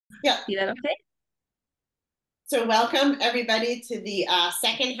Yeah. Is that okay? So welcome everybody to the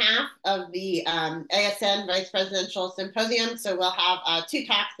second half of the ASN Vice Presidential Symposium. So we'll have two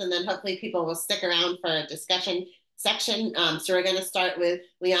talks and then hopefully people will stick around for a discussion section. So we're going to start with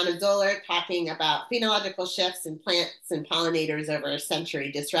Leana Zoller talking about phenological shifts in plants and pollinators over a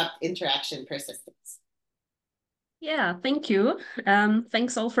century disrupt interaction persistence. Yeah, thank you.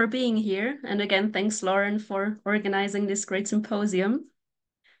 Thanks all for being here. And again, thanks, Lauren, for organizing this great symposium.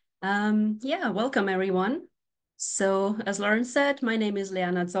 Yeah, welcome everyone. So as Lauren said, my name is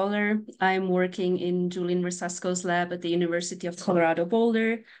Leana Zoller. I'm working in Julian Resasko's lab at the University of Colorado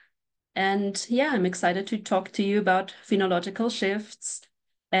Boulder. And yeah, I'm excited to talk to you about phenological shifts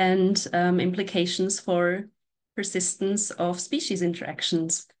and implications for persistence of species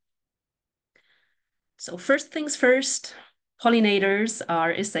interactions. So first things first, pollinators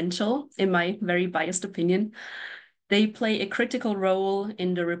are essential, in my very biased opinion. They play a critical role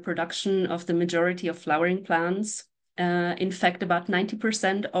in the reproduction of the majority of flowering plants. In fact, about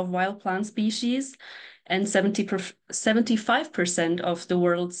 90% of wild plant species and 75% of the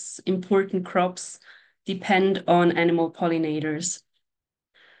world's important crops depend on animal pollinators.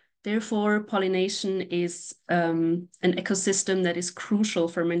 Therefore, pollination is an ecosystem that is crucial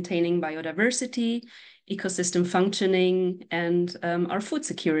for maintaining biodiversity, ecosystem functioning, and our food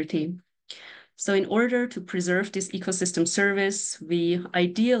security. So in order to preserve this ecosystem service, we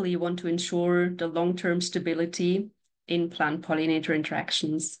ideally want to ensure the long-term stability in plant-pollinator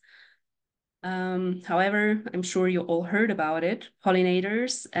interactions. However, I'm sure you all heard about it.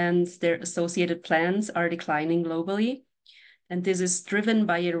 Pollinators and their associated plants are declining globally. And this is driven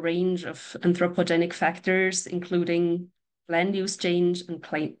by a range of anthropogenic factors, including land use change and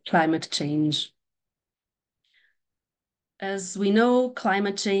climate change. As we know,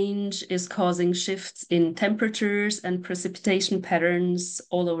 climate change is causing shifts in temperatures and precipitation patterns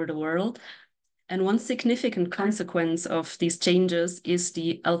all over the world. And one significant consequence of these changes is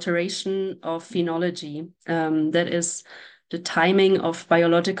the alteration of phenology. That is the timing of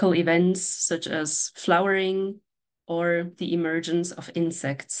biological events such as flowering or the emergence of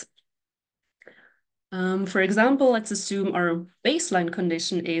insects. For example, let's assume our baseline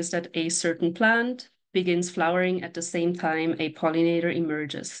condition is that a certain plant begins flowering at the same time a pollinator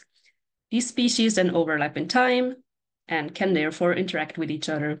emerges. These species then overlap in time and can therefore interact with each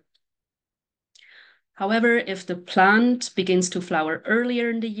other. However, if the plant begins to flower earlier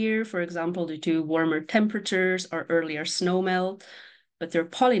in the year, for example, due to warmer temperatures or earlier snowmelt, but their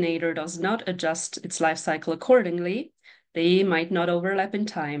pollinator does not adjust its life cycle accordingly, they might not overlap in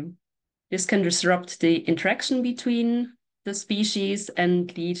time. This can disrupt the interaction between the species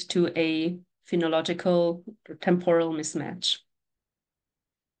and lead to a phenological or temporal mismatch.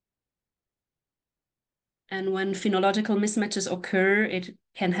 And when phenological mismatches occur, it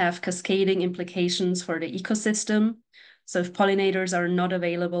can have cascading implications for the ecosystem. So if pollinators are not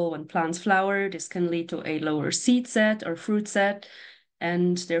available when plants flower, this can lead to a lower seed set or fruit set,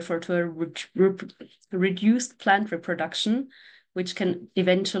 and therefore to a reduced plant reproduction, which can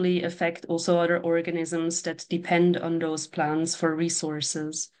eventually affect also other organisms that depend on those plants for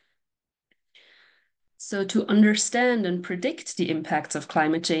resources. So to understand and predict the impacts of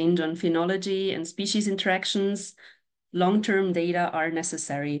climate change on phenology and species interactions, long-term data are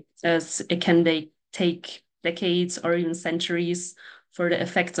necessary, as it can take decades or even centuries for the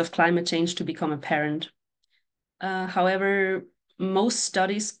effects of climate change to become apparent. However, most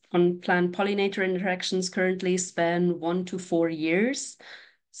studies on plant-pollinator interactions currently span 1 to 4 years.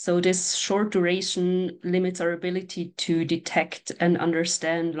 So this short duration limits our ability to detect and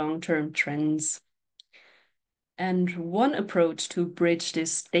understand long-term trends. And one approach to bridge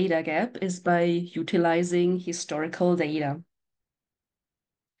this data gap is by utilizing historical data.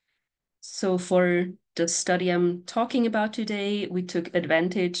 So for the study I'm talking about today, we took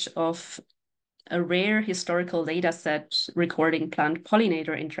advantage of a rare historical data set recording plant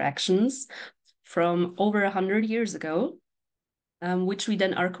pollinator interactions from over 100 years ago, which we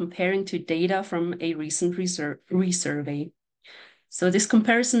then are comparing to data from a recent resurvey. So this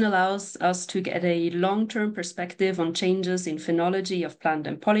comparison allows us to get a long-term perspective on changes in phenology of plant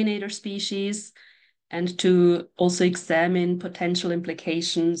and pollinator species, and to also examine potential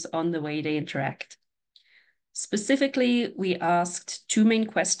implications on the way they interact. Specifically, we asked two main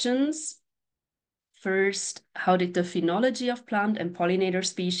questions. First, how did the phenology of plant and pollinator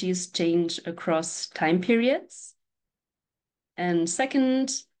species change across time periods? And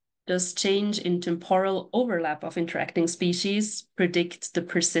second, does change in temporal overlap of interacting species predict the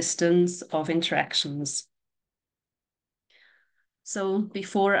persistence of interactions? So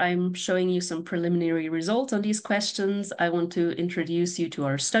before I'm showing you some preliminary results on these questions, I want to introduce you to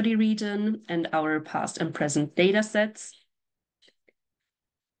our study region and our past and present data sets.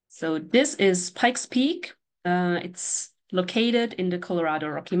 So this is Pikes Peak. It's located in the Colorado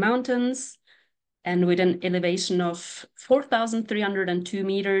Rocky Mountains, and with an elevation of 4,302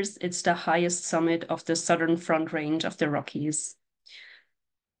 meters, it's the highest summit of the southern Front Range of the Rockies.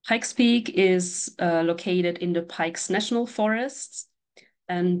 Pikes Peak is located in the Pikes National Forests,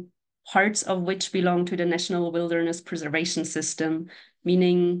 and parts of which belong to the National Wilderness Preservation System,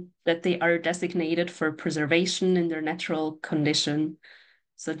 meaning that they are designated for preservation in their natural condition.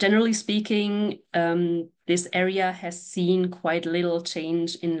 So generally speaking, this area has seen quite little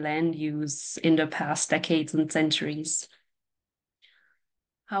change in land use in the past decades and centuries.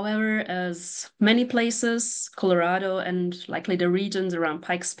 However, as many places, Colorado and likely the regions around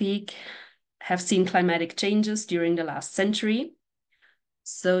Pikes Peak have seen climatic changes during the last century.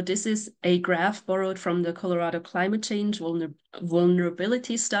 So this is a graph borrowed from the Colorado Climate Change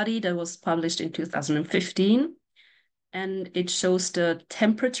Vulnerability Study that was published in 2015. And it shows the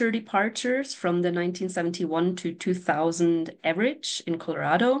temperature departures from the 1971 to 2000 average in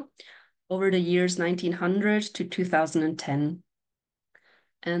Colorado over the years 1900 to 2010.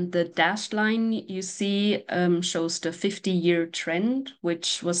 And the dashed line you see shows the 50-year trend,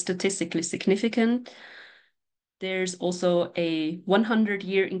 which was statistically significant. There's also a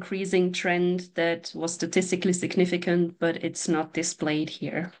 100-year increasing trend that was statistically significant, but it's not displayed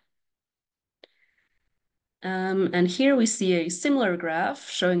here. And here we see a similar graph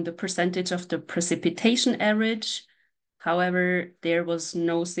showing the percentage of the precipitation average. However, there was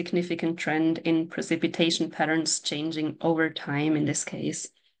no significant trend in precipitation patterns changing over time in this case.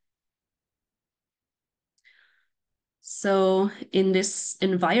 So in this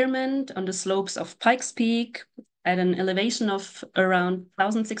environment on the slopes of Pikes Peak, at an elevation of around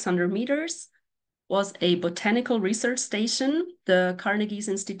 1,600 meters, was a botanical research station, the Carnegie's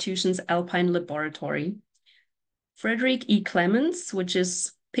Institution's Alpine Laboratory. Frederick E. Clements, which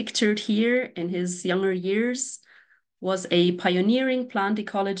is pictured here in his younger years, was a pioneering plant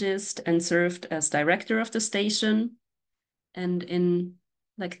ecologist and served as director of the station. And in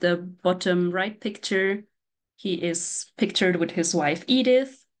like the bottom right picture, he is pictured with his wife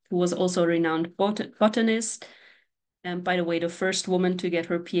Edith, who was also a renowned botanist, and by the way, the first woman to get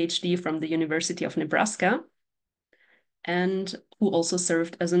her PhD from the University of Nebraska, and who also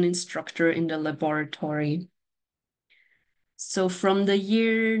served as an instructor in the laboratory. So from the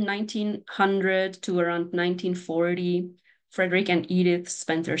year 1900 to around 1940, Frederick and Edith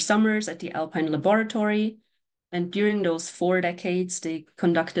spent their summers at the Alpine Laboratory. And during those 4 decades, they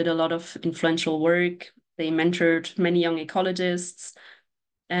conducted a lot of influential work. They mentored many young ecologists.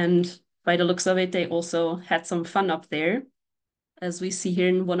 And by the looks of it, they also had some fun up there. As we see here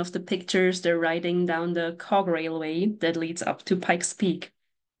in one of the pictures, they're riding down the cog railway that leads up to Pikes Peak.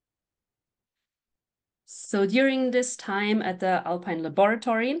 So during this time at the Alpine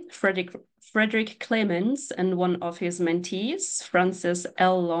Laboratory, Frederick Clements and one of his mentees, Francis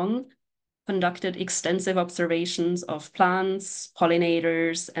L. Long, conducted extensive observations of plants,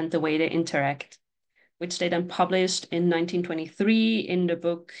 pollinators, and the way they interact, which they then published in 1923 in the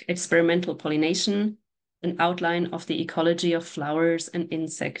book Experimental Pollination, an outline of the ecology of flowers and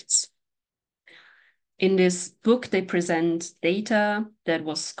insects. In this book, they present data that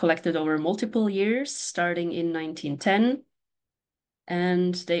was collected over multiple years, starting in 1910.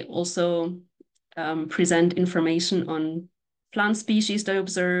 And they also present information on plant species they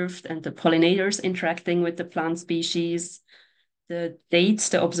observed and the pollinators interacting with the plant species, the dates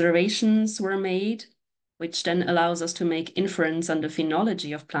the observations were made, which then allows us to make inference on the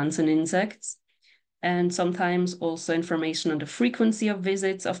phenology of plants and insects, and sometimes also information on the frequency of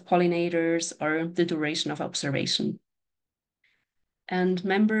visits of pollinators or the duration of observation. And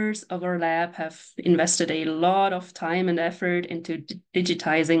members of our lab have invested a lot of time and effort into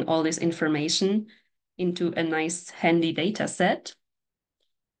digitizing all this information into a nice handy data set.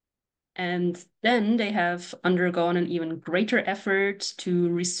 And then they have undergone an even greater effort to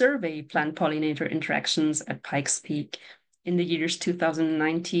resurvey plant-pollinator interactions at Pikes Peak in the years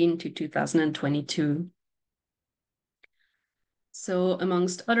 2019 to 2022. So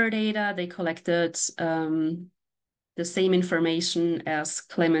amongst other data, they collected the same information as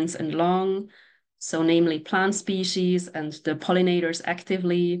Clements and Long, so namely plant species and the pollinators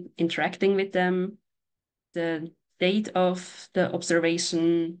actively interacting with them, the date of the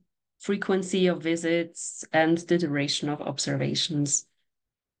observation, frequency of visits, and the duration of observations.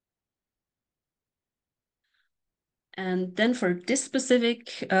 And then for this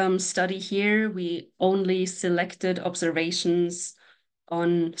specific study here, we only selected observations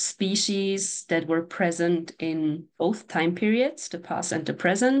on species that were present in both time periods, the past and the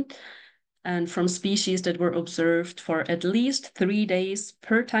present, and from species that were observed for at least 3 days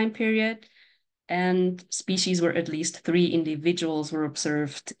per time period, and species where at least 3 individuals were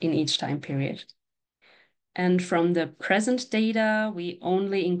observed in each time period. And from the present data, we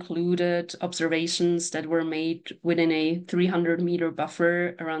only included observations that were made within a 300-meter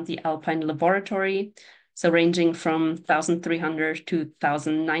buffer around the Alpine laboratory, so ranging from 1,300 to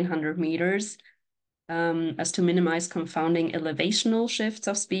 1,900 meters, as to minimize confounding elevational shifts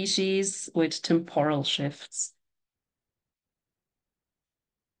of species with temporal shifts.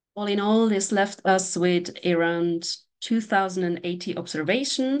 All in all, this left us with around 2,080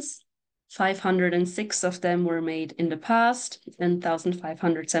 observations. 506 of them were made in the past and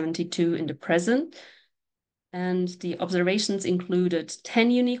 1,572 in the present. And the observations included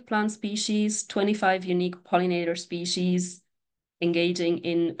 10 unique plant species, 25 unique pollinator species, engaging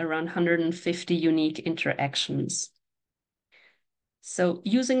in around 150 unique interactions. So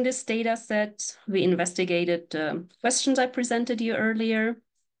using this data set, we investigated the questions I presented you earlier.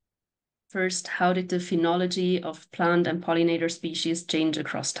 First, how did the phenology of plant and pollinator species change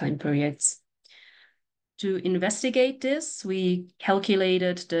across time periods? To investigate this, we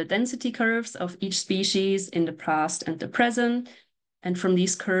calculated the density curves of each species in the past and the present. And from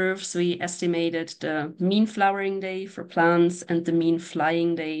these curves, we estimated the mean flowering day for plants and the mean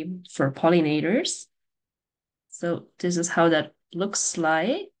flying day for pollinators. So this is how that looks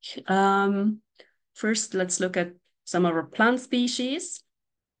like. First, let's look at some of our plant species.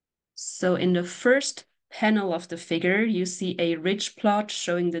 So in the first panel of the figure, you see a ridge plot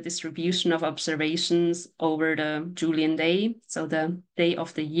showing the distribution of observations over the Julian day, so the day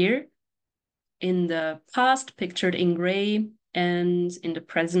of the year. In the past, pictured in gray, and in the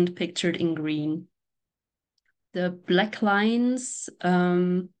present, pictured in green. The black lines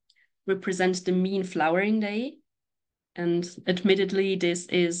represent the mean flowering day. And admittedly, this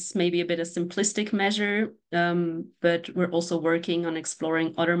is maybe a bit of simplistic measure, but we're also working on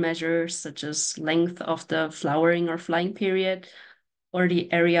exploring other measures such as length of the flowering or flying period, or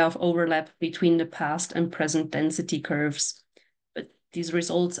the area of overlap between the past and present density curves. But these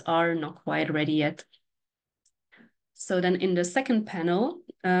results are not quite ready yet. So then in the second panel,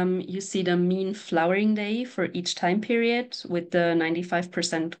 you see the mean flowering day for each time period with the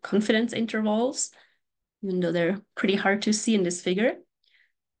 95% confidence intervals, even though they're pretty hard to see in this figure.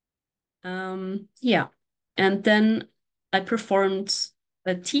 Yeah, and then I performed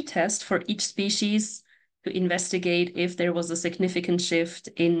a t-test for each species to investigate if there was a significant shift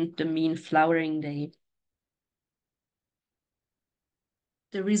in the mean flowering day.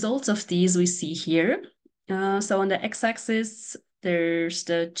 The results of these we see here. So on the x-axis, there's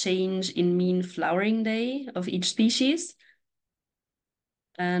the change in mean flowering day of each species.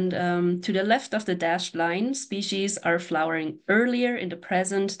 And to the left of the dashed line, species are flowering earlier in the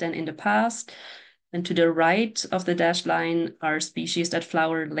present than in the past. And to the right of the dashed line are species that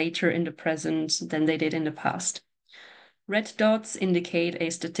flower later in the present than they did in the past. Red dots indicate a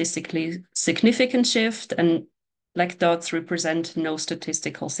statistically significant shift, and black dots represent no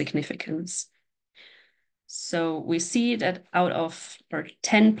statistical significance. So we see that out of our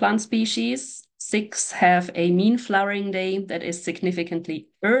 10 plant species, 6 have a mean flowering day that is significantly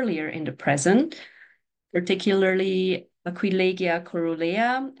earlier in the present, particularly Aquilegia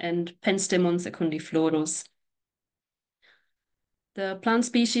corolea and Penstemon secundiflorus. The plant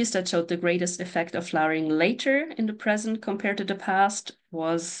species that showed the greatest effect of flowering later in the present compared to the past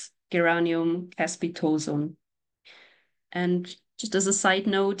was Geranium caspitosum. And just as a side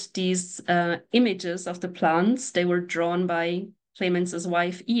note, these images of the plants, they were drawn by Clemens's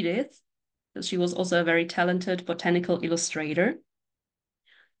wife, Edith. So she was also a very talented botanical illustrator.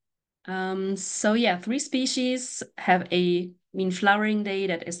 So yeah, 3 species have a mean flowering day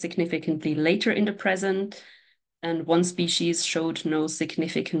that is significantly later in the present, and 1 species showed no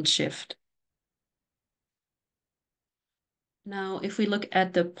significant shift. Now, if we look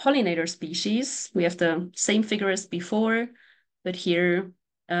at the pollinator species, we have the same figure as before, but here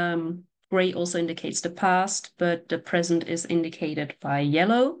gray also indicates the past, but the present is indicated by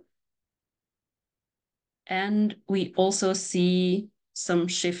yellow. And we also see some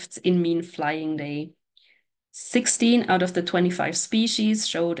shifts in mean flying day. 16 out of the 25 species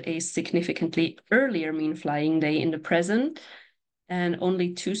showed a significantly earlier mean flying day in the present, and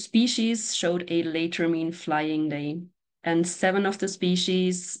only 2 species showed a later mean flying day, and 7 of the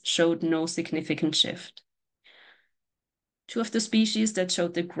species showed no significant shift. 2 of the species that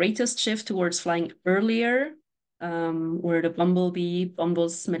showed the greatest shift towards flying earlier were the bumblebee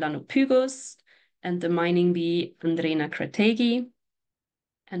Bombus melanopygus and the mining bee Andrena crategi.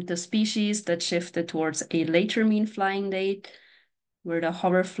 And the species that shifted towards a later mean flying date were the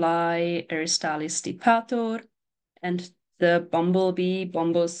hoverfly Eristalis stipator and the bumblebee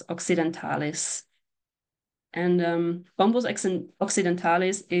Bombus occidentalis. And Bombus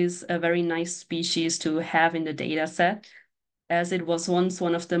occidentalis is a very nice species to have in the data set, as it was once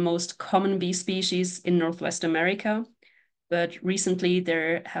one of the most common bee species in Northwest America. But recently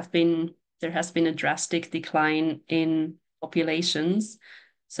there has been a drastic decline in populations.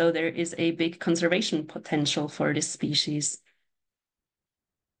 So there is a big conservation potential for this species.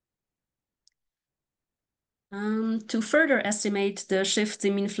 To further estimate the shifts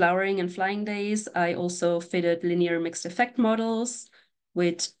in mean flowering and flying days, I also fitted linear mixed effect models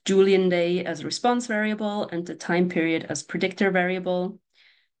with Julian day as response variable and the time period as predictor variable.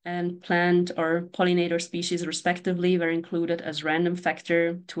 And plant or pollinator species respectively were included as random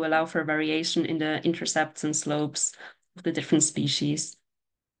factor to allow for variation in the intercepts and slopes of the different species.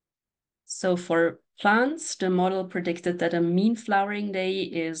 So for plants, the model predicted that a mean flowering day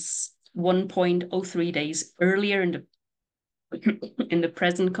is 1.03 days earlier in the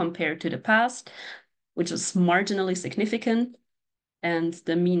present compared to the past, which is marginally significant. And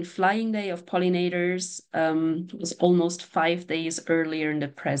the mean flying day of pollinators was almost 5 days earlier in the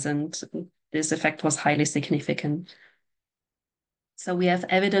present. This effect was highly significant. So we have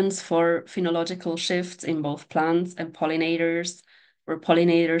evidence for phenological shifts in both plants and pollinators, where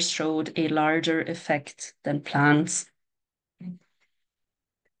pollinators showed a larger effect than plants.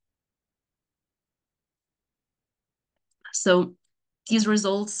 So these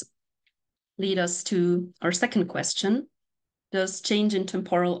results lead us to our second question. Does change in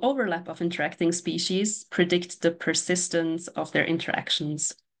temporal overlap of interacting species predict the persistence of their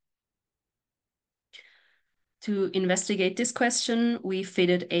interactions? To investigate this question, we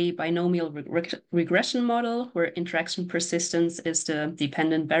fitted a binomial regression model where interaction persistence is the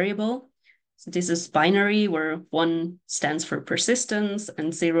dependent variable. So this is binary, where 1 stands for persistence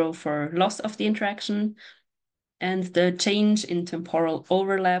and 0 for loss of the interaction. And the change in temporal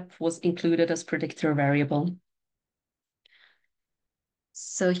overlap was included as predictor variable.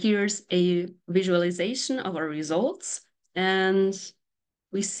 So here's a visualization of our results. And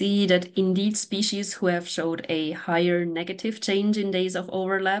we see that indeed species who have showed a higher negative change in days of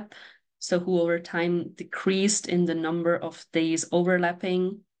overlap, so who over time decreased in the number of days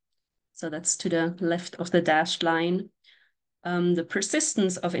overlapping, so that's to the left of the dashed line, the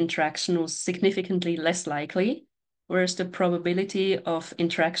persistence of interaction was significantly less likely, whereas the probability of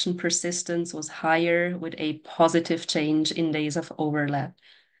interaction persistence was higher with a positive change in days of overlap.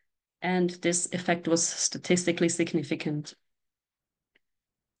 And this effect was statistically significant.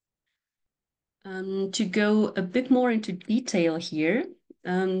 To go a bit more into detail here,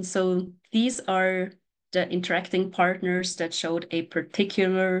 so these are the interacting partners that showed a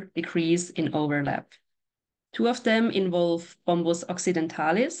particular decrease in overlap. 2 of them involve Bombus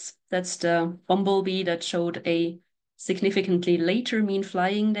occidentalis, that's the bumblebee that showed a significantly later mean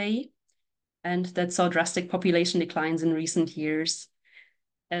flying day and that saw drastic population declines in recent years.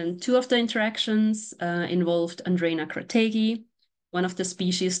 And 2 of the interactions involved Andrena crategi, one of the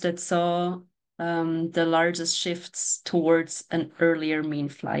species that saw the largest shifts towards an earlier mean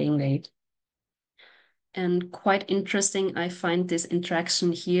flying day. And quite interesting, I find this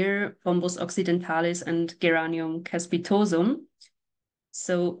interaction here, Bombus occidentalis and Geranium caspitosum.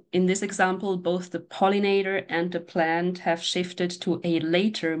 So in this example, both the pollinator and the plant have shifted to a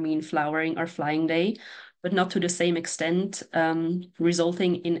later mean flowering or flying day, but not to the same extent,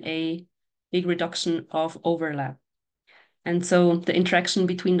 resulting in a big reduction of overlap. And so the interaction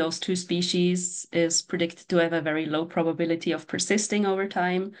between those 2 species is predicted to have a very low probability of persisting over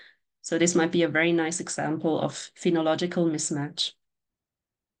time. So this might be a very nice example of phenological mismatch.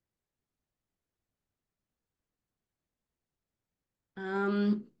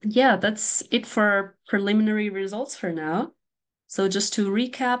 Yeah, that's it for preliminary results for now. So just to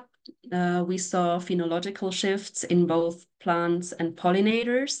recap, we saw phenological shifts in both plants and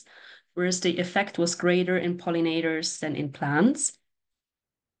pollinators, whereas the effect was greater in pollinators than in plants.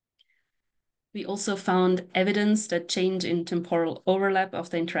 We also found evidence that change in temporal overlap of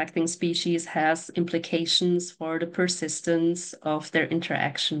the interacting species has implications for the persistence of their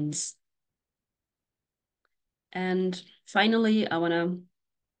interactions. And finally, I want to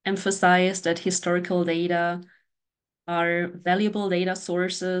emphasize that historical data are valuable data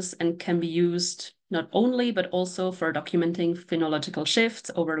sources and can be used not only, but also for documenting phenological shifts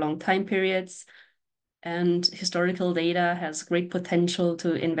over long time periods. And historical data has great potential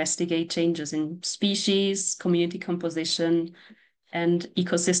to investigate changes in species, community composition, and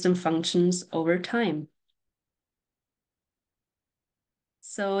ecosystem functions over time.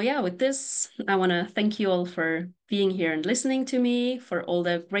 So yeah, with this, I want to thank you all for being here and listening to me, for all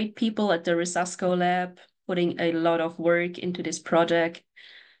the great people at the Risasco lab putting a lot of work into this project,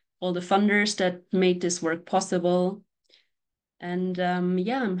 all the funders that made this work possible. And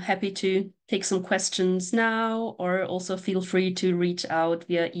yeah, I'm happy to take some questions now, or also feel free to reach out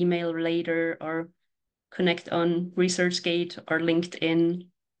via email later or connect on ResearchGate or LinkedIn.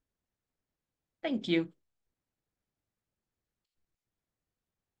 Thank you.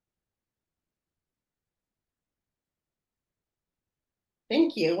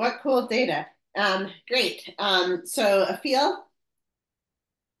 Thank you. What cool data. Great. So, Afil?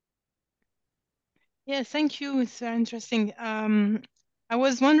 Yeah, thank you. It's very interesting. I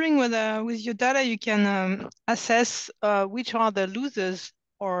was wondering whether with your data you can assess which are the losers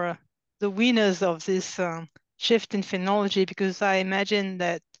or the winners of this shift in phenology, because I imagine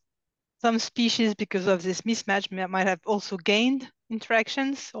that some species, because of this mismatch, might have also gained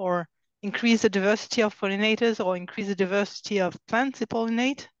interactions or increase the diversity of pollinators or increase the diversity of plants they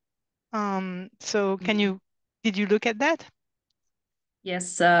pollinate. So did you look at that?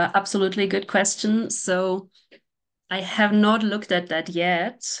 Yes, absolutely good question. So I have not looked at that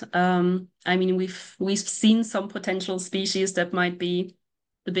yet. I mean, we've seen some potential species that might be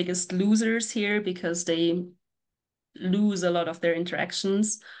the biggest losers here because they lose a lot of their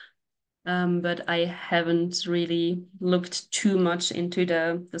interactions. But I haven't really looked too much into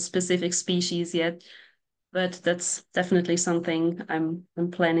the specific species yet. But that's definitely something I'm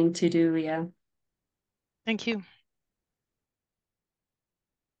planning to do. Yeah. Thank you.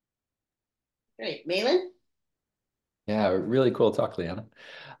 Great. Malin? Yeah, really cool talk, Leana.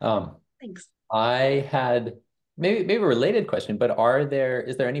 Thanks. I had maybe a related question, but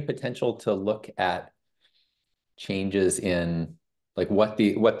is there any potential to look at changes in like what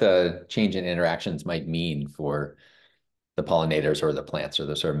the change in interactions might mean for the pollinators or the plants, or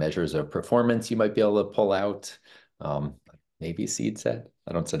the sort of measures of performance you might be able to pull out? Maybe seed set.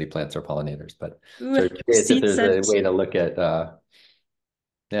 I don't study plants or pollinators, but Ooh, sort of curious if seed there's set. a way to look at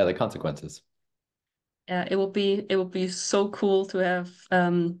the consequences. It would be so cool to have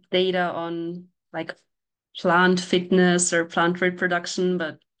data on like plant fitness or plant reproduction,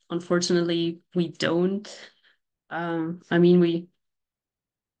 but unfortunately we don't. I mean, we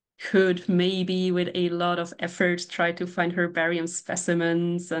could maybe with a lot of effort try to find herbarium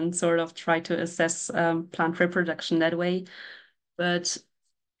specimens and sort of try to assess plant reproduction that way. But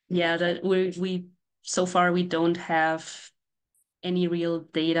yeah, that we so far we don't have any real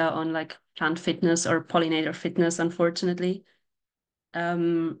data on like plant fitness or pollinator fitness, unfortunately.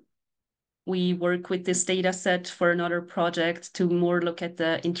 We work with this data set for another project to more look at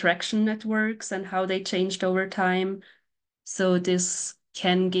the interaction networks and how they changed over time. So this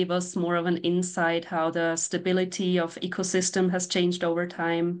can give us more of an insight how the stability of ecosystem has changed over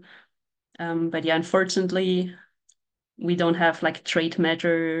time. But yeah, unfortunately, we don't have like trait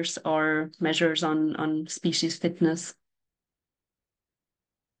measures or measures on species fitness.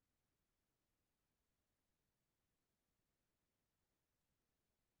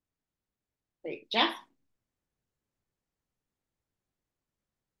 Great. Jeff?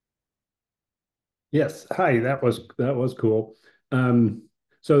 Yes. Hi, that was cool.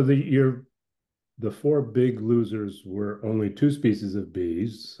 So the four big losers were only two species of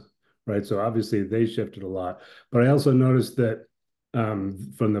bees, right? So obviously they shifted a lot. But I also noticed that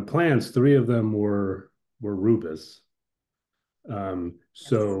from the plants, three of them were rubus. Yes.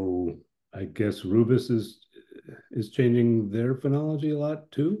 So I guess rubus is changing their phenology a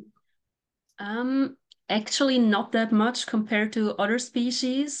lot too. Um, Actually not that much compared to other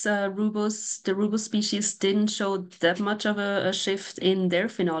species. The rubus species didn't show that much of a shift in their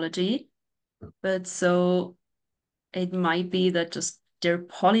phenology. But so it might be that just their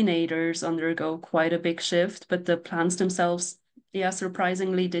pollinators undergo quite a big shift, but the plants themselves, yeah,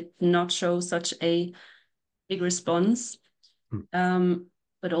 surprisingly did not show such a big response. Hmm.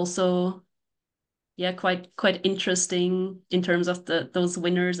 But also, yeah, quite interesting in terms of those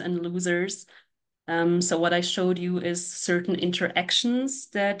winners and losers. So what I showed you is certain interactions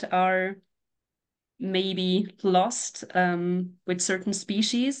that are maybe lost with certain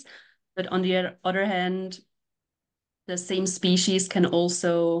species, but on the other hand, the same species can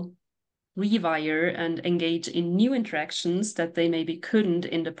also rewire and engage in new interactions that they maybe couldn't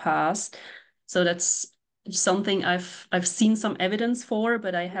in the past. So that's something I've seen some evidence for,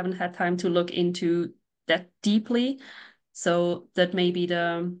 but I haven't had time to look into that deeply. So that may be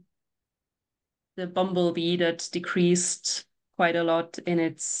the bumblebee that decreased quite a lot in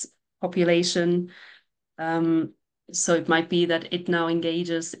its population. Um, so it might be that it now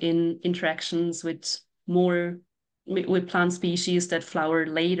engages in interactions with more with plant species that flower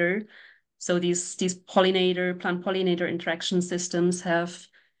later. So these plant pollinator interaction systems have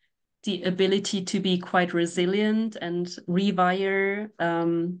the ability to be quite resilient and rewire,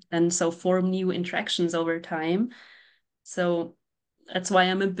 and so form new interactions over time. So that's why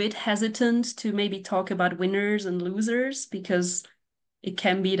I'm a bit hesitant to maybe talk about winners and losers, because it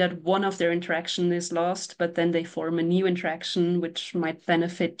can be that one of their interaction is lost, but then they form a new interaction which might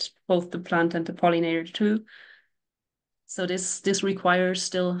benefit both the plant and the pollinator too. So this requires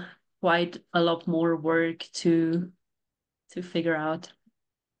still quite a lot more work to figure out.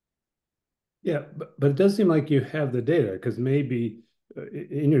 Yeah, but it does seem like you have the data, because maybe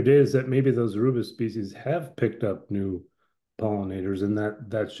in your data set, maybe those rubus species have picked up new pollinators, and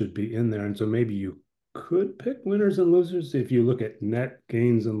that should be in there. And so maybe you could pick winners and losers if you look at net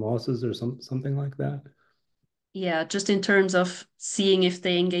gains and losses or something like that. Yeah, just in terms of seeing if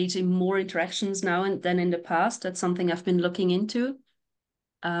they engage in more interactions now than in the past. That's something I've been looking into.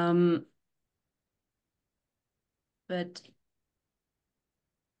 But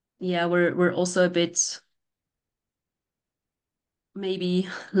yeah, we're also a bit maybe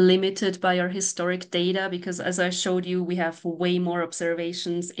limited by our historic data, because as I showed you, we have way more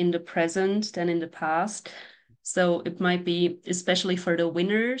observations in the present than in the past. So it might be, especially for the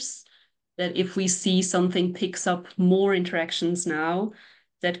winners, that if we see something picks up more interactions now,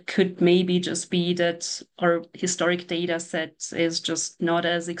 that could maybe just be that our historic data set is just not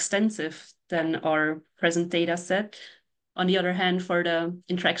as extensive than our present data set. On the other hand, for the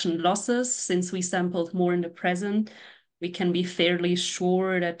interaction losses, since we sampled more in the present, we can be fairly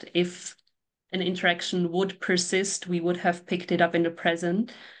sure that if an interaction would persist, we would have picked it up in the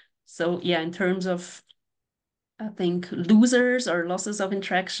present. So yeah, in terms of, I think, losers or losses of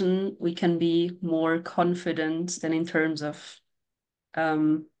interaction, we can be more confident than in terms of,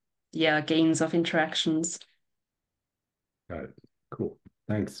 gains of interactions. Got it. Cool.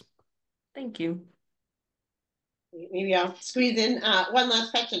 Thanks. Thank you. Maybe I'll squeeze in one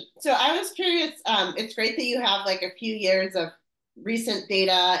last question. So I was curious, it's great that you have like a few years of recent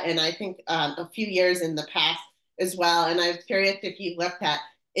data, and I think a few years in the past as well. And I was curious if you looked at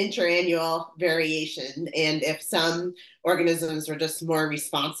interannual variation and if some organisms were just more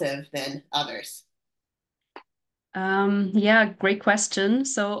responsive than others. Yeah, great question.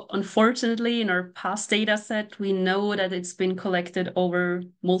 So unfortunately, in our past data set, we know that it's been collected over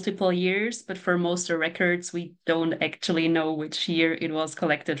multiple years, but for most of the records, we don't actually know which year it was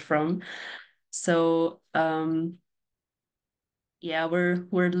collected from. So yeah, we're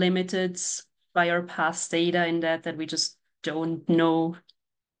limited by our past data in that we just don't know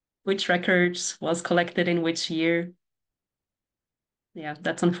which records was collected in which year. Yeah,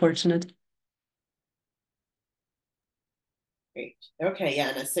 that's unfortunate. Great. Okay, yeah,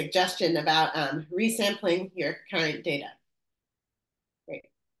 and a suggestion about resampling your current data. Great.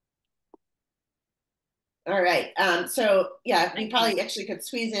 All right. So yeah, we probably actually could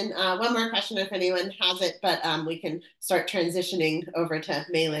squeeze in one more question if anyone has it, but we can start transitioning over to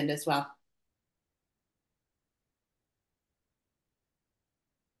Malin as well.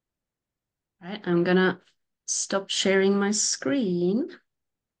 All right, I'm gonna stop sharing my screen.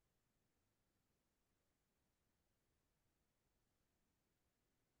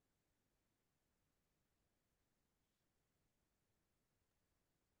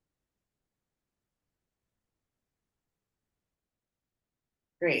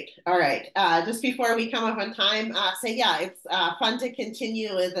 Great. All right. Just before we come up on time, say, yeah, it's fun to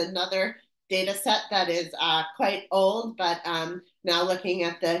continue with another data set that is quite old, but now looking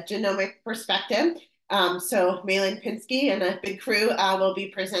at the genomic perspective. So Malin Pinsky and a big crew will be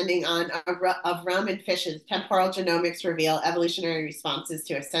presenting on of rum and fishes, temporal genomics reveal evolutionary responses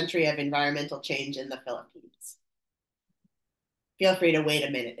to a century of environmental change in the Philippines. Feel free to wait a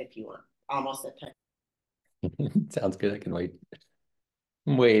minute if you want. Almost at time. Sounds good. I can wait.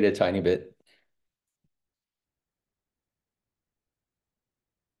 Wait a tiny bit.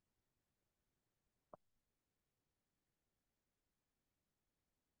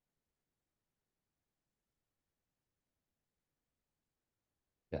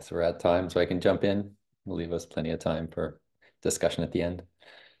 Yes, we're at time, so I can jump in. We'll leave us plenty of time for discussion at the end.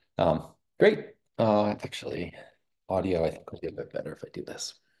 Great. Actually, audio, I think will be a bit better if I do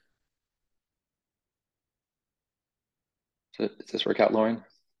this. So does this work out, Lauren?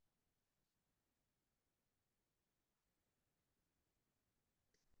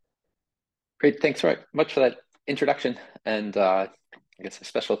 Great. Thanks very much for that introduction. And I guess a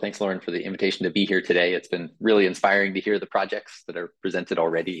special thanks, Lauren, for the invitation to be here today. It's been really inspiring to hear the projects that are presented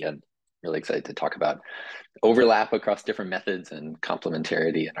already, and really excited to talk about overlap across different methods and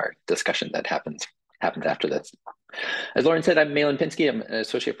complementarity in our discussion that happens happens after this. As Lauren said, I'm Malin Pinsky. I'm an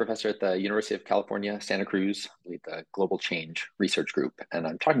associate professor at the University of California, Santa Cruz, lead the Global Change Research Group. And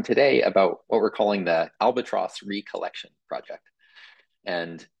I'm talking today about what we're calling the Albatross Recollection Project.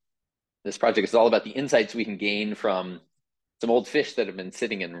 And this project is all about the insights we can gain from some old fish that have been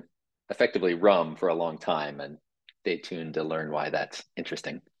sitting in effectively rum for a long time. And stay tuned to learn why that's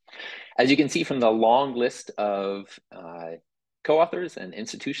interesting. As you can see from the long list of co-authors and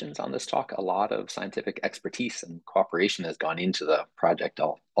institutions on this talk, a lot of scientific expertise and cooperation has gone into the project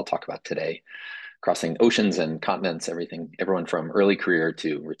I'll talk about today, crossing oceans and continents, everyone from early career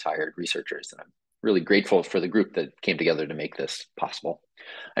to retired researchers. And I'm really grateful for the group that came together to make this possible.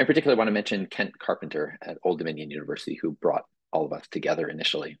 I particularly want to mention Kent Carpenter at Old Dominion University, who brought all of us together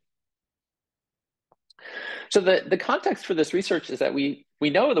initially. So the context for this research is that we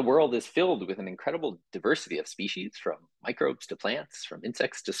know the world is filled with an incredible diversity of species, from microbes to plants, from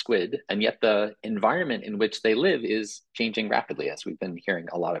insects to squid, and yet the environment in which they live is changing rapidly, as we've been hearing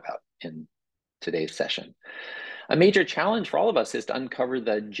a lot about in today's session. A major challenge for all of us is to uncover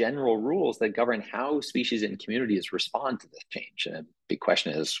the general rules that govern how species and communities respond to this change. And a big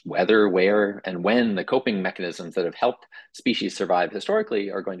question is whether, where, and when the coping mechanisms that have helped species survive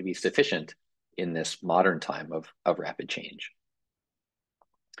historically are going to be sufficient in this modern time of rapid change.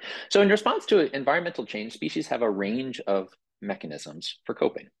 So in response to environmental change, species have a range of mechanisms for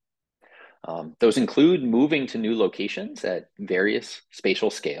coping. Those include moving to new locations at various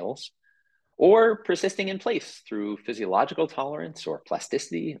spatial scales, or persisting in place through physiological tolerance or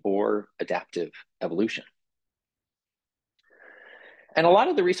plasticity or adaptive evolution. And a lot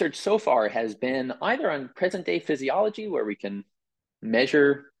of the research so far has been either on present-day physiology, where we can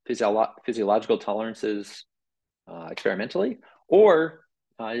measure physiological tolerances experimentally, or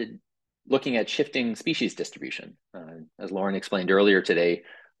looking at shifting species distribution. As Lauren explained earlier today,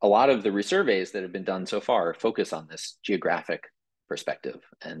 a lot of the resurveys that have been done so far focus on this geographic perspective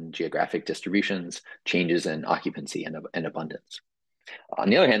and geographic distributions, changes in occupancy and abundance. On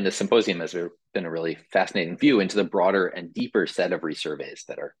the other hand, the symposium has been a really fascinating view into the broader and deeper set of resurveys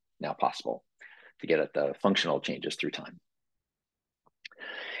that are now possible to get at the functional changes through time.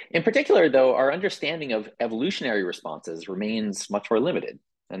 In particular, though, our understanding of evolutionary responses remains much more limited.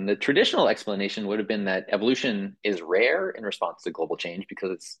 And the traditional explanation would have been that evolution is rare in response to global change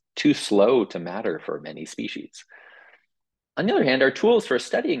because it's too slow to matter for many species. On the other hand, our tools for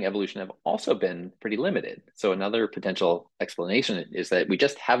studying evolution have also been pretty limited. So another potential explanation is that we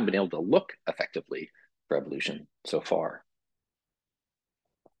just haven't been able to look effectively for evolution so far.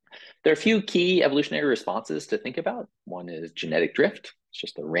 There are a few key evolutionary responses to think about. One is genetic drift. It's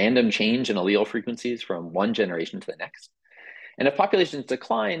just a random change in allele frequencies from one generation to the next. And if populations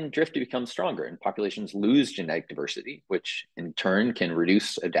decline, drift becomes stronger and populations lose genetic diversity, which in turn can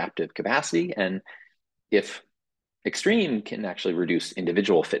reduce adaptive capacity. And if extreme, can actually reduce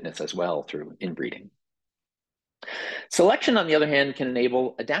individual fitness as well through inbreeding. Selection, on the other hand, can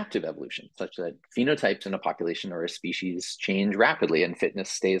enable adaptive evolution, such that phenotypes in a population or a species change rapidly and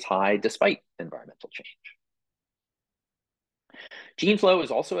fitness stays high despite environmental change. Gene flow is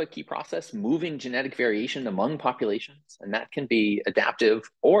also a key process, moving genetic variation among populations, and that can be adaptive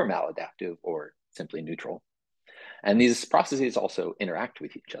or maladaptive or simply neutral. And these processes also interact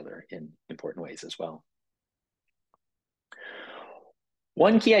with each other in important ways as well.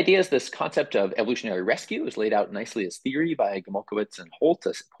 One key idea is this concept of evolutionary rescue is laid out nicely as theory by Gomulkiewicz and Holt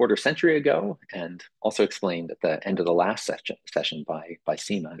a quarter century ago, and also explained at the end of the last session by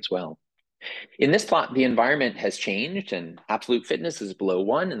Seema as well. In this plot, the environment has changed and absolute fitness is below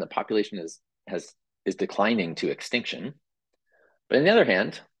 1 and the population is declining to extinction. But on the other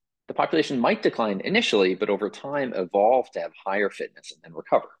hand, the population might decline initially, but over time evolve to have higher fitness and then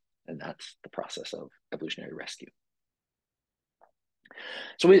recover. And that's the process of evolutionary rescue.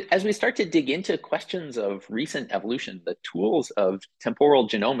 So as we start to dig into questions of recent evolution, the tools of temporal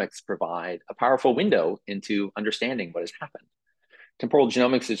genomics provide a powerful window into understanding what has happened. Temporal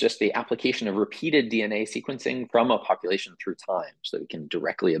genomics is just the application of repeated DNA sequencing from a population through time, so that we can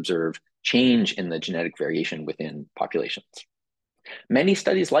directly observe change in the genetic variation within populations. Many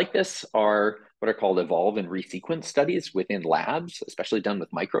studies like this are what are called evolve and resequence studies within labs, especially done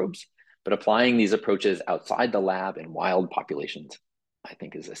with microbes, but applying these approaches outside the lab in wild populations, I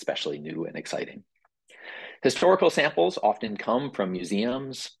think, is especially new and exciting. Historical samples often come from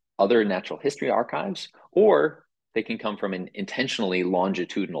museums, other natural history archives, or they can come from intentionally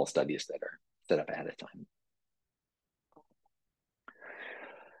longitudinal studies that are set up ahead of time.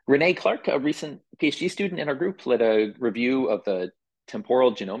 Renee Clark, a recent PhD student in our group, led a review of the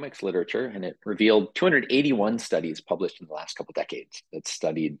temporal genomics literature, and it revealed 281 studies published in the last couple decades that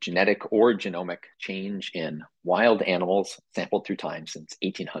studied genetic or genomic change in wild animals sampled through time since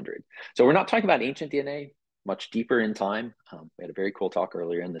 1800. So we're not talking about ancient DNA, much deeper in time. We had a very cool talk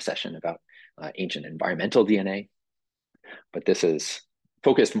earlier in the session about ancient environmental DNA, but this is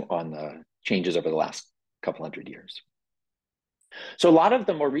focused on the changes over the last couple hundred years. So a lot of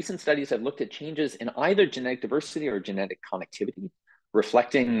the more recent studies have looked at changes in either genetic diversity or genetic connectivity,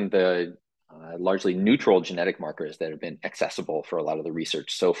 reflecting the largely neutral genetic markers that have been accessible for a lot of the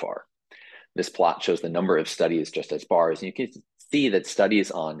research so far. This plot shows the number of studies just as bars, and you can see that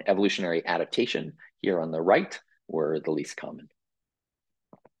studies on evolutionary adaptation here on the right were the least common.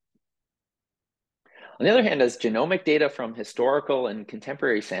 On the other hand, as genomic data from historical and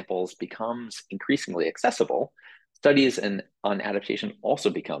contemporary samples becomes increasingly accessible, studies on adaptation also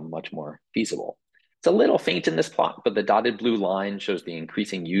become much more feasible. It's a little faint in this plot, but the dotted blue line shows the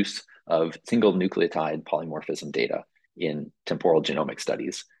increasing use of single nucleotide polymorphism data in temporal genomic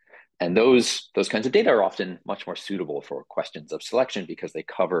studies. And those kinds of data are often much more suitable for questions of selection because they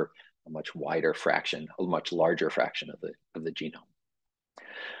cover a much wider fraction, a much larger fraction of the genome.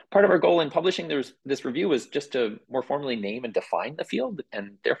 Part of our goal in publishing this review was just to more formally name and define the field,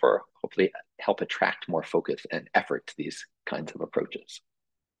 and therefore hopefully help attract more focus and effort to these kinds of approaches.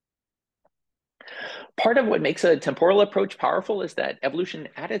 Part of what makes a temporal approach powerful is that evolution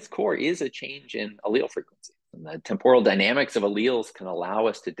at its core is a change in allele frequency. And the temporal dynamics of alleles can allow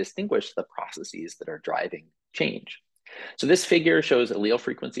us to distinguish the processes that are driving change. So this figure shows allele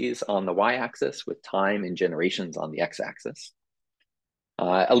frequencies on the y-axis with time in generations on the x-axis.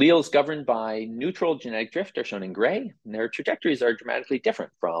 Alleles governed by neutral genetic drift are shown in gray, and their trajectories are dramatically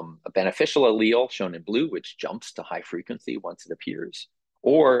different from a beneficial allele shown in blue, which jumps to high frequency once it appears,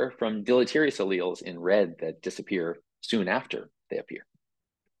 or from deleterious alleles in red that disappear soon after they appear.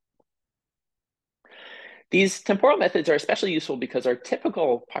 These temporal methods are especially useful because our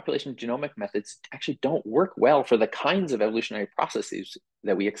typical population genomic methods actually don't work well for the kinds of evolutionary processes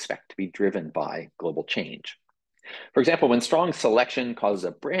that we expect to be driven by global change. For example, when strong selection causes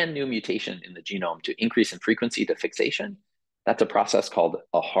a brand new mutation in the genome to increase in frequency to fixation, that's a process called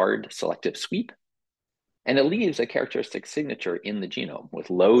a hard selective sweep. And it leaves a characteristic signature in the genome with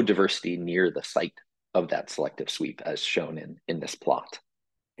low diversity near the site of that selective sweep, as shown in this plot.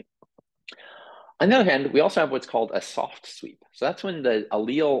 On the other hand, we also have what's called a soft sweep. So that's when the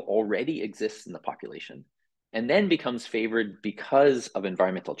allele already exists in the population and then becomes favored because of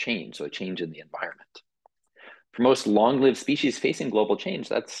environmental change, so a change in the environment. For most long-lived species facing global change,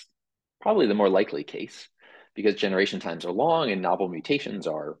 that's probably the more likely case because generation times are long and novel mutations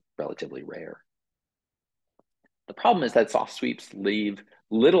are relatively rare. The problem is that soft sweeps leave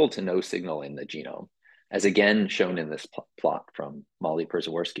little to no signal in the genome, as again shown in this plot from Molly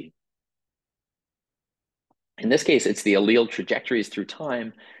Przeworski. In this case, it's the allele trajectories through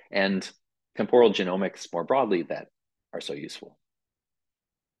time and temporal genomics more broadly that are so useful.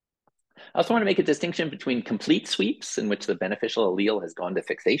 I also want to make a distinction between complete sweeps in which the beneficial allele has gone to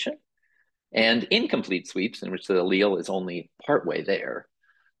fixation and incomplete sweeps in which the allele is only partway there.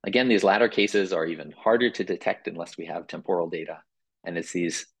 Again, these latter cases are even harder to detect unless we have temporal data. And it's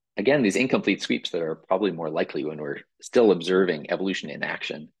these incomplete sweeps that are probably more likely when we're still observing evolution in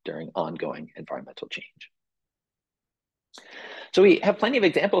action during ongoing environmental change. So we have plenty of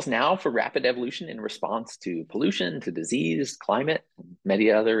examples now for rapid evolution in response to pollution, to disease, climate, and many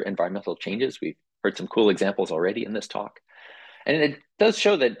other environmental changes. We've heard some cool examples already in this talk. And it does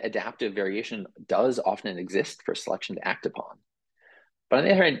show that adaptive variation does often exist for selection to act upon. But on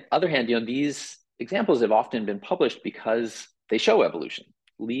the other hand, these examples have often been published because they show evolution,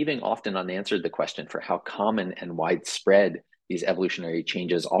 leaving often unanswered the question for how common and widespread these evolutionary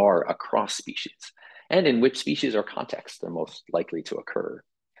changes are across species, and in which species or contexts they're most likely to occur.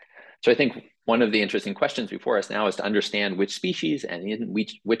 So I think one of the interesting questions before us now is to understand which species and in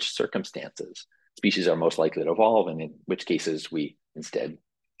which circumstances species are most likely to evolve, and in which cases we instead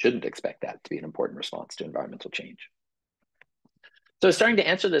shouldn't expect that to be an important response to environmental change. So starting to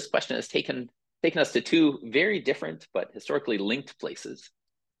answer this question has taken us to two very different but historically linked places.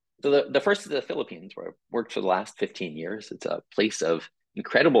 So the first is the Philippines, where I've worked for the last 15 years. It's a place of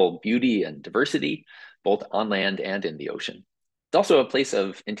incredible beauty and diversity, both on land and in the ocean. It's also a place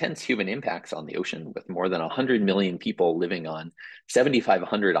of intense human impacts on the ocean, with more than 100 million people living on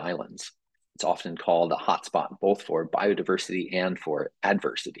 7,500 islands. It's often called a hotspot, both for biodiversity and for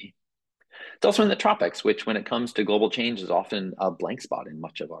adversity. It's also in the tropics, which when it comes to global change is often a blank spot in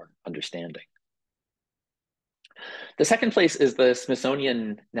much of our understanding. The second place is the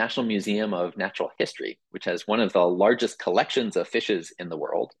Smithsonian National Museum of Natural History, which has one of the largest collections of fishes in the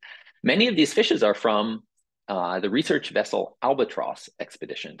world. Many of these fishes are from the research vessel Albatross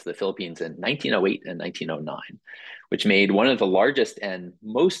expedition to the Philippines in 1908 and 1909, which made one of the largest and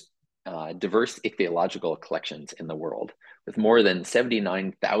most diverse ichthyological collections in the world, with more than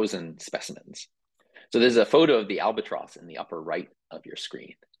 79,000 specimens. So there's a photo of the albatross in the upper right of your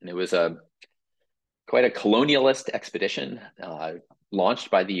screen. And it was quite a colonialist expedition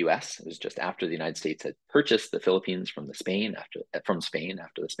launched by the US. It was just after the United States had purchased the Philippines from Spain after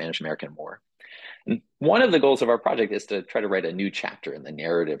the Spanish-American War. And one of the goals of our project is to try to write a new chapter in the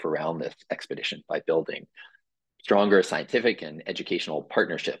narrative around this expedition by building stronger scientific and educational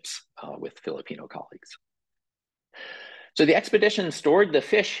partnerships with Filipino colleagues. So the expedition stored the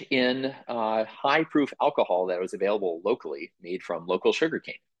fish in high-proof alcohol that was available locally, made from local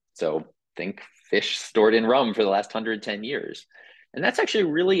sugarcane. So think fish stored in rum for the last 110 years. And that's actually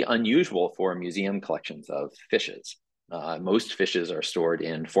really unusual for museum collections of fishes. Most fishes are stored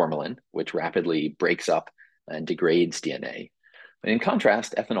in formalin, which rapidly breaks up and degrades DNA. But in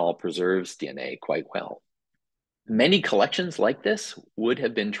contrast, ethanol preserves DNA quite well. Many collections like this would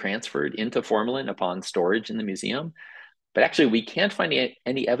have been transferred into formalin upon storage in the museum, but actually we can't find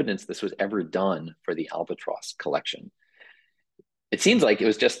any evidence this was ever done for the albatross collection. It seems like it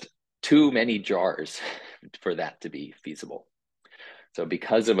was just too many jars for that to be feasible. So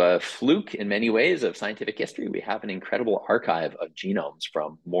because of a fluke in many ways of scientific history, we have an incredible archive of genomes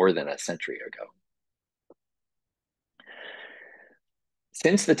from more than a century ago.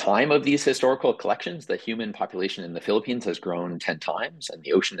 Since the time of these historical collections, the human population in the Philippines has grown 10 times, and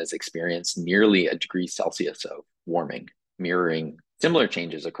the ocean has experienced nearly a degree Celsius of warming, mirroring similar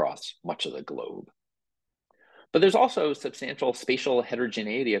changes across much of the globe. But there's also substantial spatial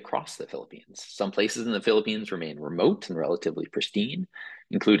heterogeneity across the Philippines. Some places in the Philippines remain remote and relatively pristine,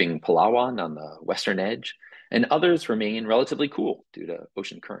 including Palawan on the western edge, and others remain relatively cool due to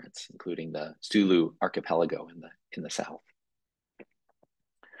ocean currents, including the Sulu archipelago in the south.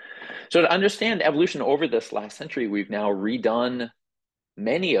 So to understand evolution over this last century, we've now redone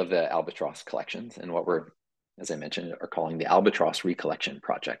many of the albatross collections and what we're, as I mentioned, are calling the Albatross Recollection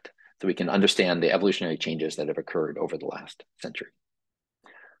Project, so we can understand the evolutionary changes that have occurred over the last century.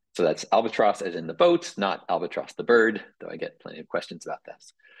 So that's albatross as in the boat, not albatross the bird, though I get plenty of questions about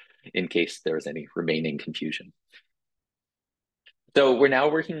this, in case there was any remaining confusion. So we're now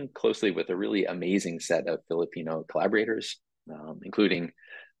working closely with a really amazing set of Filipino collaborators, including,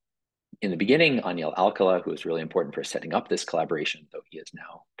 in the beginning, Aniel Alcala, who was really important for setting up this collaboration, though he has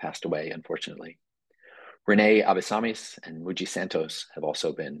now passed away, unfortunately. Rene Abesamis and Muji Santos have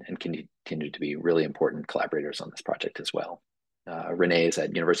also been and continue to be really important collaborators on this project as well. Rene is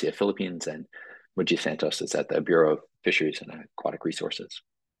at University of Philippines and Muji Santos is at the Bureau of Fisheries and Aquatic Resources.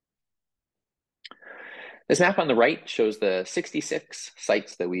 This map on the right shows the 66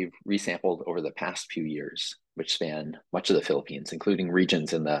 sites that we've resampled over the past few years, which span much of the Philippines, including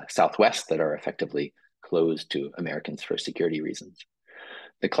regions in the Southwest that are effectively closed to Americans for security reasons.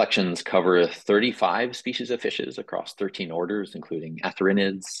 The collections cover 35 species of fishes across 13 orders, including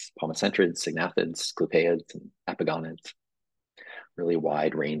athyrinids, palmacentrids, cygnathids, clupeids, and epigonids. Really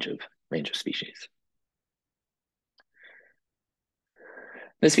wide range of species.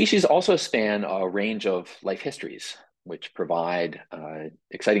 The species also span a range of life histories, which provide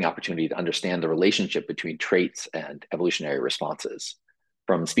exciting opportunity to understand the relationship between traits and evolutionary responses.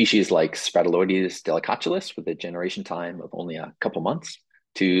 From species like Sprataloides delicatulus with a generation time of only a couple months,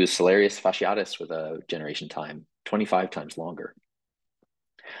 to Celarius fasciatus with a generation time 25 times longer.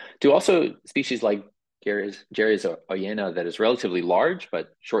 To also species like Gery's oyena that is relatively large but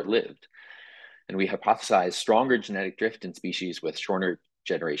short-lived. And we hypothesize stronger genetic drift in species with shorter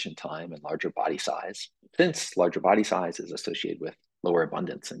generation time and larger body size, since larger body size is associated with lower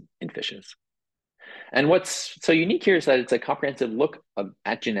abundance in fishes. And what's so unique here is that it's a comprehensive look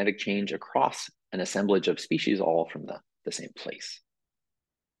at genetic change across an assemblage of species, all from the same place.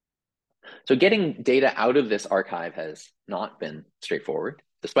 So getting data out of this archive has not been straightforward,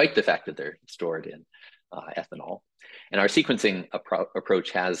 despite the fact that they're stored in ethanol. And our sequencing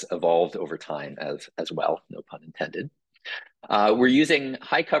approach has evolved over time as well, no pun intended. We're using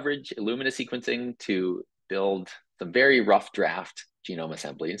high coverage Illumina sequencing to build some very rough draft genome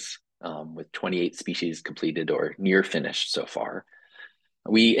assemblies with 28 species completed or near finished so far.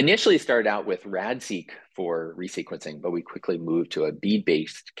 We initially started out with RADseq for resequencing, but we quickly moved to a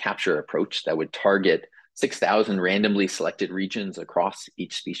bead-based capture approach that would target 6,000 randomly selected regions across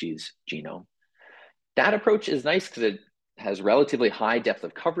each species genome. That approach is nice because it has relatively high depth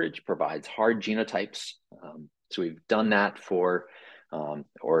of coverage, provides hard genotypes, So we've done that for,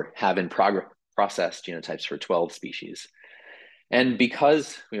 or have in process genotypes for 12 species. And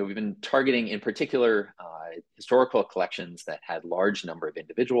because we've been targeting in particular historical collections that had large number of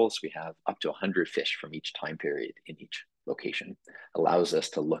individuals, we have up to 100 fish from each time period in each location. Allows us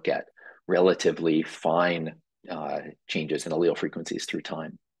to look at relatively fine changes in allele frequencies through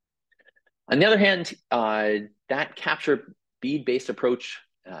time. On the other hand, that capture bead-based approach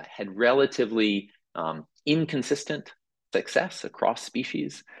had relatively inconsistent success across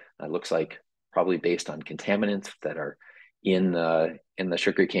species. It looks like probably based on contaminants that are in the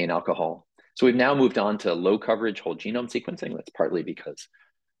sugarcane alcohol. So we've now moved on to low coverage whole genome sequencing. That's partly because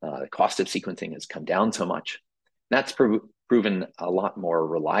the cost of sequencing has come down so much. And that's proven a lot more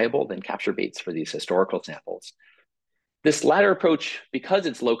reliable than capture baits for these historical samples. This latter approach, because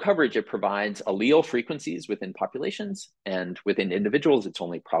it's low coverage, it provides allele frequencies within populations, and within individuals, it's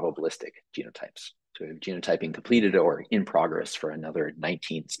only probabilistic genotypes. So we have genotyping completed or in progress for another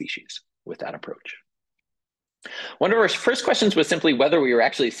 19 species with that approach. One of our first questions was simply whether we were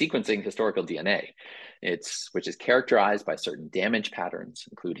actually sequencing historical DNA, which is characterized by certain damage patterns,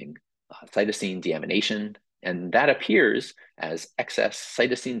 including cytosine deamination, and that appears as excess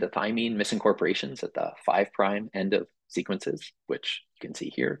cytosine to thymine misincorporations at the 5' end of sequences, which you can see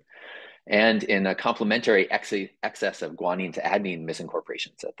here, and in a complementary excess of guanine to adenine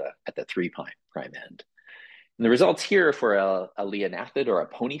misincorporations at the 3' end. And the results here for a leonathid or a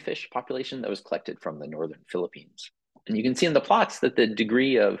ponyfish population that was collected from the northern Philippines. And you can see in the plots that the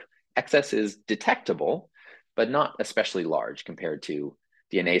degree of excess is detectable, but not especially large compared to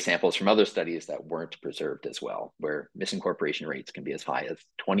DNA samples from other studies that weren't preserved as well, where misincorporation rates can be as high as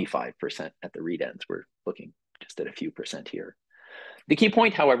 25% at the read ends. We're looking just at a few percent here. The key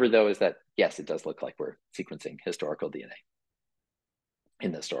point, however, though, is that, yes, it does look like we're sequencing historical DNA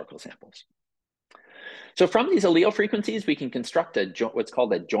in the historical samples. So from these allele frequencies, we can construct what's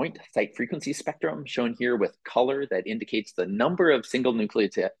called a joint site frequency spectrum, shown here with color that indicates the number of single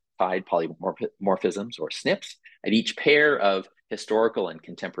nucleotide polymorphisms, or SNPs, at each pair of historical and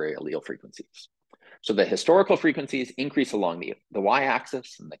contemporary allele frequencies. So the historical frequencies increase along the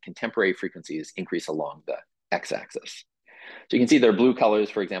y-axis, and the contemporary frequencies increase along the x-axis. So you can see there are blue colors,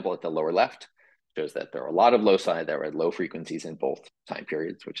 for example, at the lower left, shows that there are a lot of loci that are at low frequencies in both time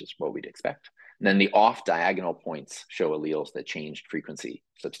periods, which is what we'd expect. And then the off-diagonal points show alleles that changed frequency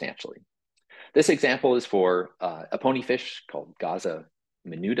substantially. This example is for a ponyfish called Gaza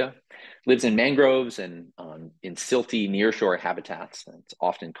menuda. Lives in mangroves and in silty nearshore habitats, and it's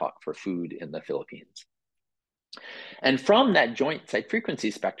often caught for food in the Philippines. And from that joint site frequency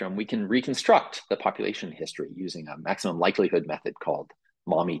spectrum, we can reconstruct the population history using a maximum likelihood method called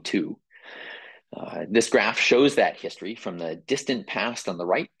MOMI2. This graph shows that history from the distant past on the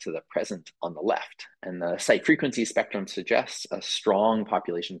right to the present on the left. And the site frequency spectrum suggests a strong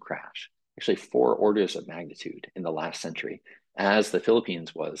population crash, actually 4 orders of magnitude in the last century, as the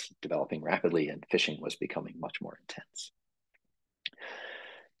Philippines was developing rapidly and fishing was becoming much more intense.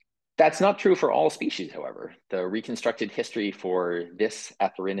 That's not true for all species, however. The reconstructed history for this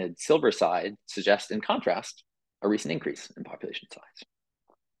atherinid silverside suggests, in contrast, a recent increase in population size.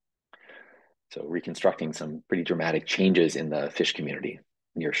 So reconstructing some pretty dramatic changes in the fish community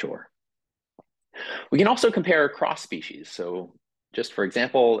near shore. We can also compare cross species. So just for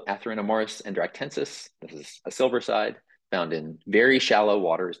example, Atherinomorus endractensis, this is a silverside, found in very shallow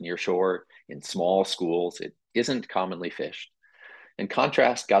waters near shore in small schools. It isn't commonly fished. In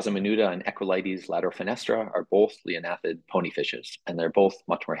contrast, Gaza menuda and Equilites laterofenestra are both leonathid ponyfishes, and they're both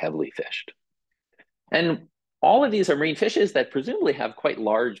much more heavily fished. And all of these are marine fishes that presumably have quite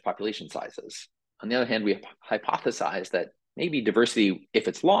large population sizes. On the other hand, we hypothesize that maybe diversity, if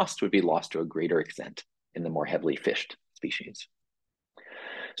it's lost, would be lost to a greater extent in the more heavily fished species.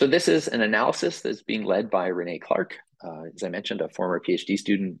 So this is an analysis that's being led by Renee Clark, as I mentioned, a former PhD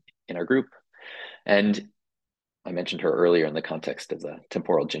student in our group. And I mentioned her earlier in the context of the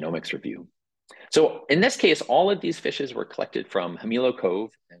temporal genomics review. So in this case, all of these fishes were collected from Hamilo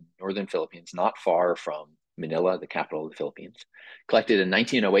Cove in northern Philippines, not far from Manila, the capital of the Philippines, collected in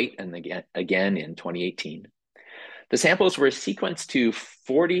 1908 and again in 2018. The samples were sequenced to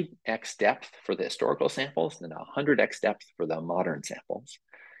 40x depth for the historical samples and 100x depth for the modern samples.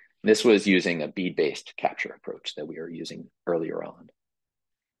 This was using a bead-based capture approach that we were using earlier on.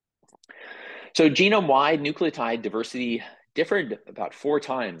 So genome-wide nucleotide diversity differed about 4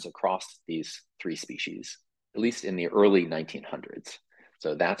 times across these 3 species, at least in the early 1900s.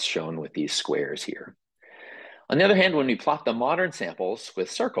 So that's shown with these squares here. On the other hand, when we plot the modern samples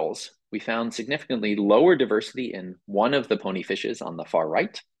with circles, we found significantly lower diversity in one of the ponyfishes on the far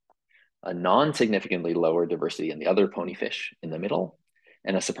right, a non-significantly lower diversity in the other ponyfish in the middle,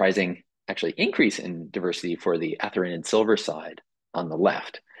 and a surprising actually increase in diversity for the Atheranid silver side on the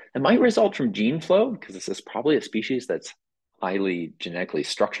left. It might result from gene flow, because this is probably a species that's highly genetically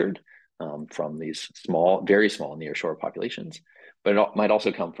structured from these small, very small nearshore populations, but it might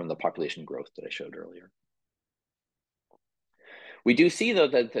also come from the population growth that I showed earlier. We do see, though,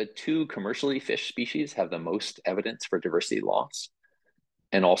 that the two commercially fished species have the most evidence for diversity loss,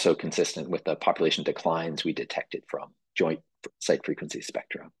 and also consistent with the population declines we detected from joint site frequency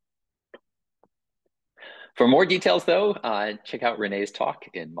spectra. For more details, though, check out Renee's talk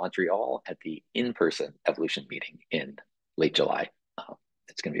in Montreal at the in-person evolution meeting in late July.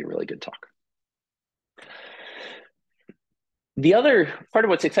 It's going to be a really good talk. The other part of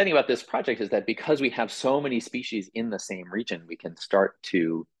what's exciting about this project is that because we have so many species in the same region, we can start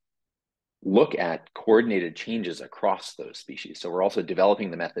to look at coordinated changes across those species. So we're also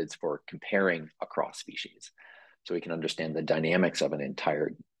developing the methods for comparing across species, so we can understand the dynamics of an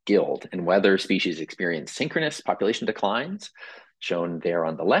entire guild and whether species experience synchronous population declines, shown there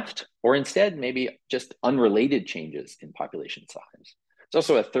on the left, or instead maybe just unrelated changes in population size. There's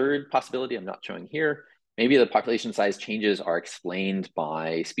also a third possibility I'm not showing here. Maybe the population size changes are explained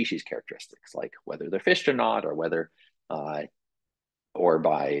by species characteristics, like whether they're fished or not, or whether or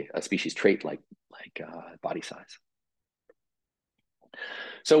by a species trait like body size.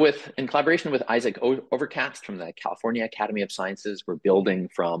 So in collaboration with Isaac Overcast from the California Academy of Sciences, we're building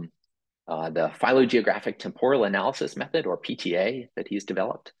from the phylogeographic temporal analysis method, or PTA, that he's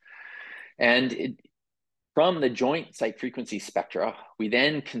developed. And from the joint site frequency spectra, we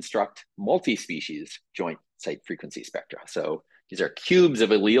then construct multi-species joint site frequency spectra. So these are cubes of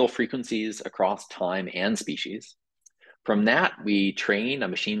allele frequencies across time and species. From that, we train a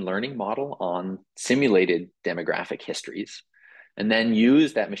machine learning model on simulated demographic histories, and then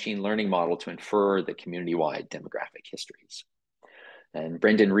use that machine learning model to infer the community-wide demographic histories. And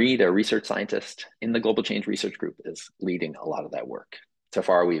Brendan Reed, a research scientist in the Global Change Research Group, is leading a lot of that work. So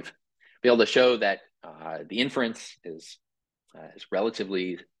far, we've been able to show that the inference is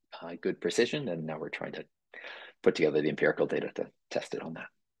relatively good precision, and now we're trying to put together the empirical data to test it on that.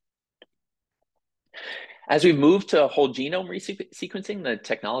 As we move to whole genome sequencing, the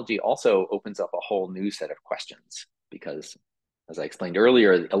technology also opens up a whole new set of questions, because, as I explained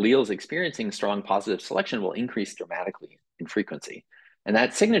earlier, alleles experiencing strong positive selection will increase dramatically in frequency. And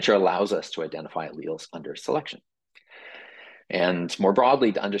that signature allows us to identify alleles under selection. And more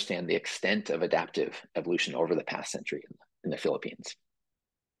broadly, to understand the extent of adaptive evolution over the past century in the Philippines.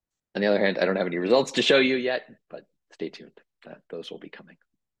 On the other hand, I don't have any results to show you yet, but stay tuned. Those will be coming.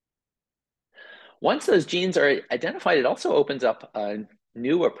 Once those genes are identified, it also opens up a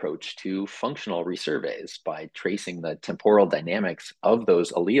new approach to functional resurveys by tracing the temporal dynamics of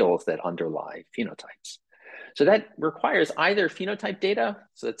those alleles that underlie phenotypes. So that requires either phenotype data,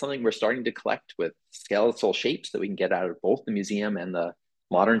 so that's something we're starting to collect with skeletal shapes that we can get out of both the museum and the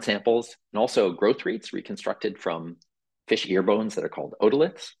modern samples, and also growth rates reconstructed from fish ear bones that are called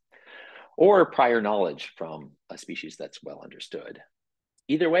otoliths, or prior knowledge from a species that's well understood.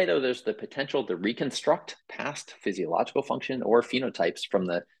 Either way, though, there's the potential to reconstruct past physiological function or phenotypes from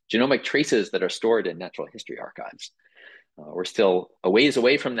the genomic traces that are stored in natural history archives. We're still a ways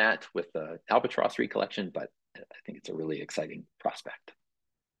away from that with the albatross recollection, but I think it's a really exciting prospect.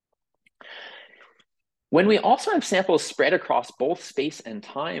 When we also have samples spread across both space and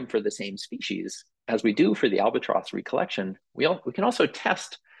time for the same species, as we do for the albatross recollection, we can also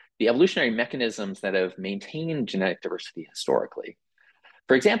test the evolutionary mechanisms that have maintained genetic diversity historically.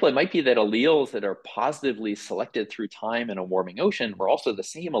 For example, it might be that alleles that are positively selected through time in a warming ocean were also the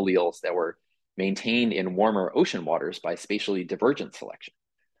same alleles that were maintained in warmer ocean waters by spatially divergent selection.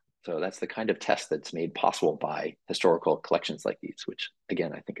 So that's the kind of test that's made possible by historical collections like these, which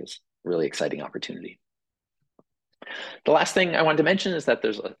again, I think is a really exciting opportunity. The last thing I wanted to mention is that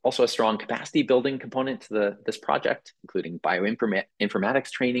there's also a strong capacity building component to this project, including bioinformatics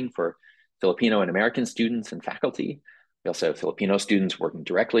training for Filipino and American students and faculty. We also have Filipino students working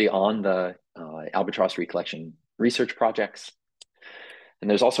directly on the albatross recollection research projects. And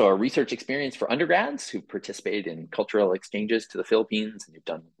there's also a research experience for undergrads who participated in cultural exchanges to the Philippines and who've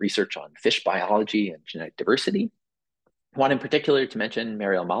done research on fish biology and genetic diversity. I want in particular to mention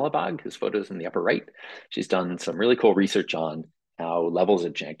Mariel Malabag, whose photo is in the upper right. She's done some really cool research on how levels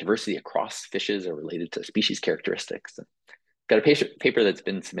of genetic diversity across fishes are related to species characteristics. And got a paper that's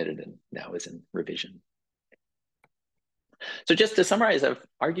been submitted and now is in revision. So just to summarize, I've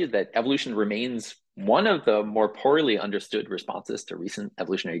argued that evolution remains one of the more poorly understood responses to recent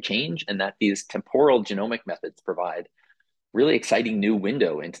evolutionary change, and that these temporal genomic methods provide really exciting new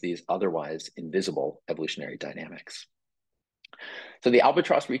window into these otherwise invisible evolutionary dynamics. So the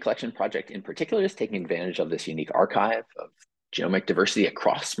Albatross Recollection Project in particular is taking advantage of this unique archive of genomic diversity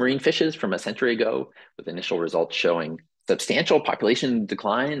across marine fishes from a century ago, with initial results showing substantial population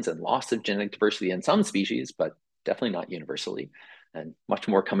declines and loss of genetic diversity in some species, but definitely not universally, and much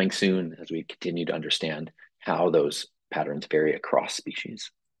more coming soon as we continue to understand how those patterns vary across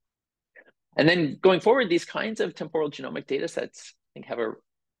species. And then going forward, these kinds of temporal genomic data sets, I think, have a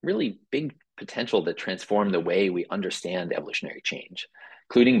really big potential to transform the way we understand evolutionary change,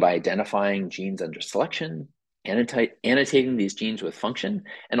 including by identifying genes under selection, annotating these genes with function,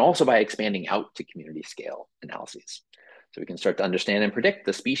 and also by expanding out to community scale analyses. So we can start to understand and predict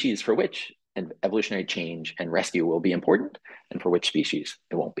the species for which evolutionary change and rescue will be important, and for which species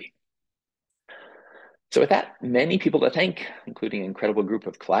it won't be. So with that, many people to thank, including an incredible group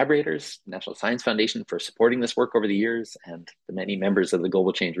of collaborators, National Science Foundation for supporting this work over the years, and the many members of the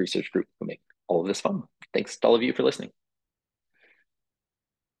Global Change Research Group who make all of this fun. Thanks to all of you for listening.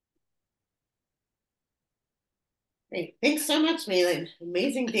 Great. Thanks so much, Malin.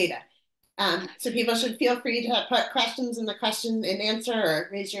 Amazing data. So people should feel free to put questions in the question and answer or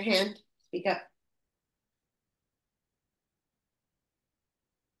raise your hand, speak up.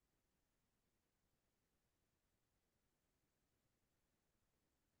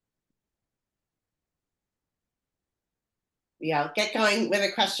 Yeah, I'll get going with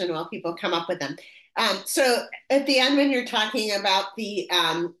a question while people come up with them. So at the end, when you're talking about the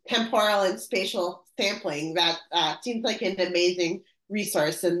temporal and spatial sampling, that seems like an amazing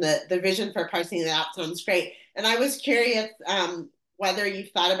resource, and the vision for parsing it out sounds great. And I was curious whether you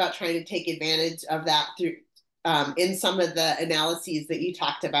thought about trying to take advantage of that through in some of the analyses that you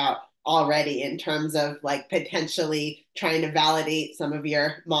talked about already, in terms of like potentially trying to validate some of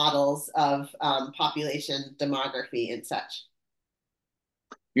your models of population demography and such.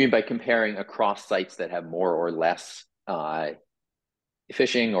 You mean by comparing across sites that have more or less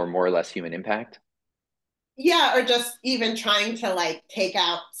fishing or more or less human impact? Yeah, or just even trying to like take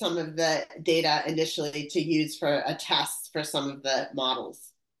out some of the data initially to use for a test for some of the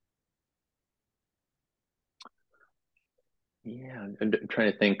models. Yeah, I'm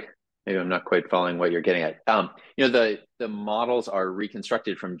trying to think. Maybe I'm not quite following what you're getting at. You know, the models are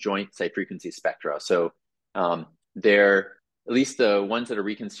reconstructed from joint site frequency spectra. So they're, at least the ones that are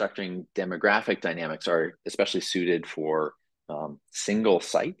reconstructing demographic dynamics, are especially suited for single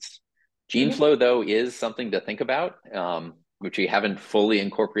sites. Gene flow, though, is something to think about, which we haven't fully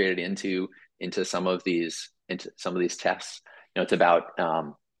incorporated into some of these tests. You know, it's about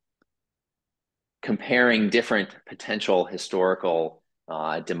comparing different potential historical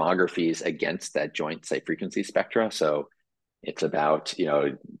demographies against that joint site frequency spectra. So it's about, you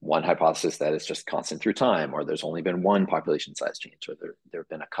know, one hypothesis that is just constant through time, or there's only been one population size change, or there have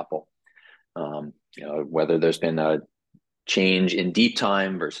been a couple. You know, whether there's been a change in deep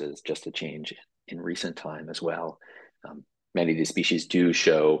time versus just a change in recent time as well. Many of these species do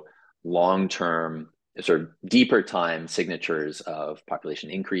show long-term, sort of deeper time signatures of population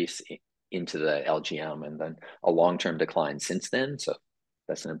increase into the LGM, and then a long-term decline since then. So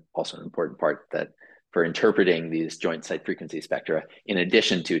that's also an important part, that for interpreting these joint site frequency spectra, in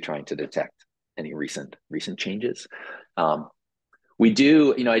addition to trying to detect any recent changes. We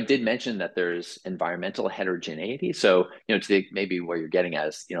do, you know, I did mention that there's environmental heterogeneity. So, you know, to the, maybe where you're getting at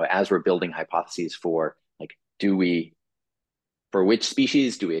is, you know, as we're building hypotheses for, like, for which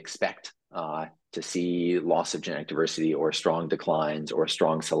species do we expect to see loss of genetic diversity or strong declines or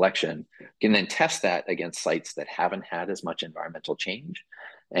strong selection, you can then test that against sites that haven't had as much environmental change.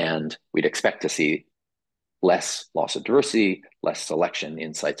 And we'd expect to see less loss of diversity, less selection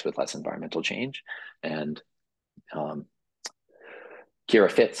in sites with less environmental change. And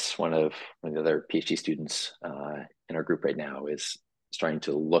Kira Fitz, one of the other PhD students in our group right now, is starting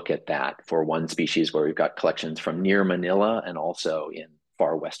to look at that for one species where we've got collections from near Manila and also in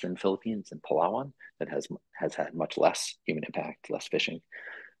far western Philippines in Palawan that has had much less human impact, less fishing,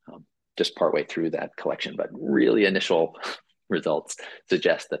 just partway through that collection. But really initial results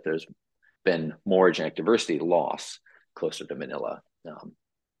suggest that there's been more genetic diversity loss closer to Manila.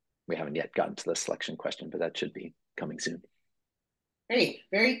 We haven't yet gotten to the selection question, but that should be coming soon. Great,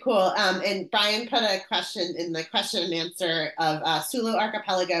 very cool. And Brian put a question in the question and answer of Sulu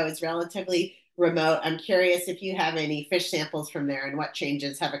Archipelago is relatively remote. I'm curious if you have any fish samples from there and what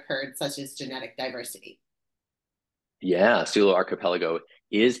changes have occurred, such as genetic diversity. Yeah, Sulu Archipelago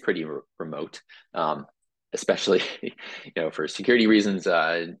is pretty remote, especially, you know, for security reasons.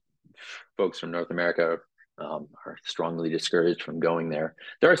 Folks from North America are strongly discouraged from going there.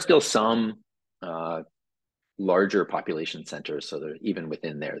 There are still some larger population centers. So that even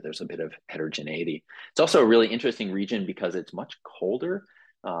within there, there's a bit of heterogeneity. It's also a really interesting region because it's much colder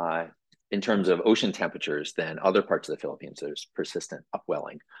in terms of ocean temperatures than other parts of the Philippines. There's persistent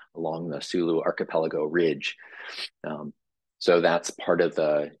upwelling along the Sulu Archipelago ridge. So that's part of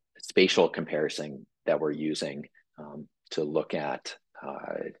the spatial comparison that we're using to look at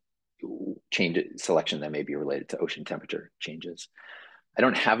selection that may be related to ocean temperature changes. I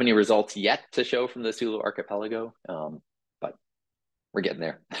don't have any results yet to show from the Sulu Archipelago, but we're getting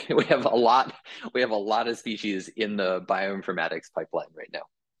there. we have a lot of species in the bioinformatics pipeline right now.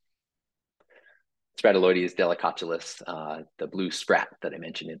 Stratoloides delicatulus, the blue sprat that I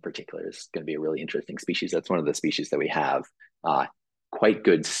mentioned in particular, is going to be a really interesting species. That's one of the species that we have quite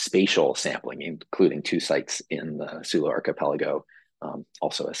good spatial sampling, including 2 sites in the Sulu Archipelago,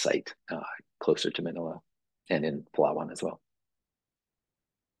 also a site closer to Manila and in Palawan as well.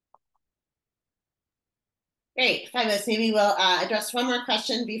 Great, fabulous. Maybe we'll address one more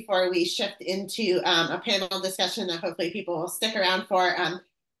question before we shift into a panel discussion that hopefully people will stick around for.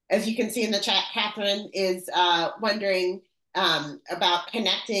 As you can see in the chat, Catherine is wondering about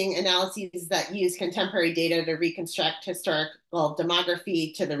connecting analyses that use contemporary data to reconstruct historical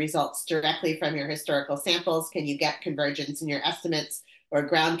demography to the results directly from your historical samples. Can you get convergence in your estimates or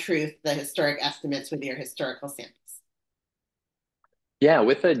ground truth the historic estimates with your historical samples? Yeah,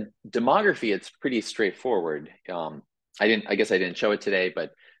 with the demography, it's pretty straightforward. I guess I didn't show it today,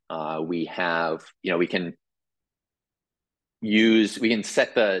 but we have, we can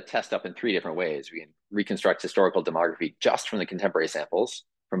set the test up in 3 different ways. We can reconstruct historical demography just from the contemporary samples,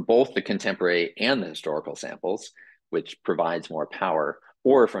 from both the contemporary and the historical samples, which provides more power,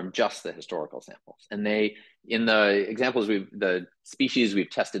 or from just the historical samples. And in the examples the species we've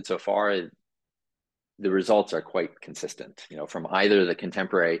tested so far, the results are quite consistent, from either the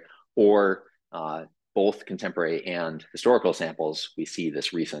contemporary or both contemporary and historical samples, we see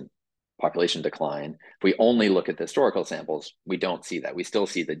this recent population decline. If we only look at the historical samples, we don't see that. We still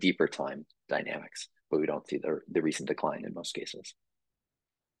see the deeper time dynamics, but we don't see the recent decline in most cases.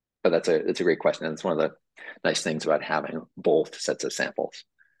 But it's a great question. And it's one of the nice things about having both sets of samples.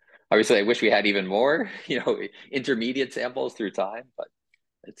 Obviously, I wish we had even more, intermediate samples through time, but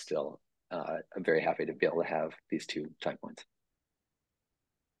it's still, I'm very happy to be able to have these 2 time points.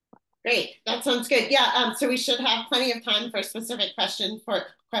 Great, that sounds good. Yeah, so we should have plenty of time for specific questions for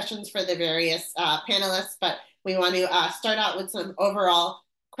the various panelists, but we want to start out with some overall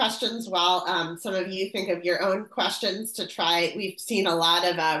questions while some of you think of your own questions to try. We've seen a lot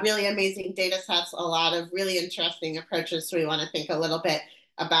of really amazing data sets, a lot of really interesting approaches, so we want to think a little bit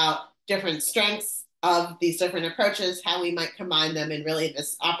about different strengths of these different approaches, how we might combine them, and really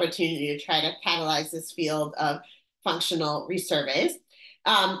this opportunity to try to catalyze this field of functional resurveys.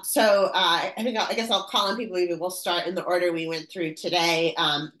 I guess I'll call on people. Maybe we'll start in the order we went through today.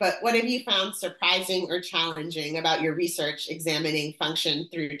 But what have you found surprising or challenging about your research examining function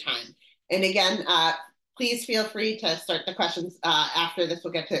through time? And again, please feel free to start the questions after this.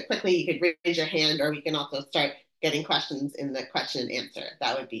 We'll get to it quickly. You could raise your hand, or we can also start getting questions in the question and answer.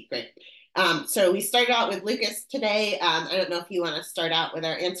 That would be great. So we started out with Lucas today. I don't know if you want to start out with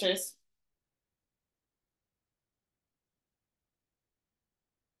our answers.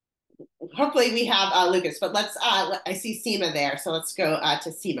 Hopefully we have Lucas, but let's, I see Seema there, so let's go to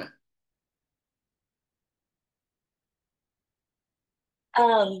Seema.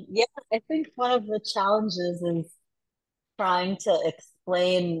 Yeah, I think one of the challenges is trying to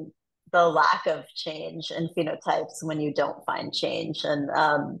explain the lack of change in phenotypes when you don't find change. And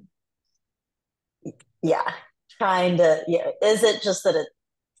is it just that it's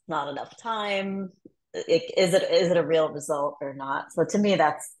not enough time? Is it a real result or not? So to me,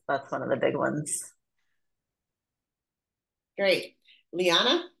 that's one of the big ones. Great.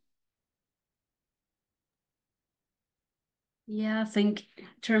 Leana? Yeah, I think in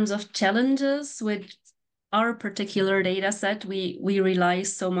terms of challenges with our particular data set, we rely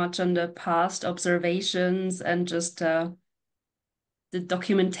so much on the past observations and just the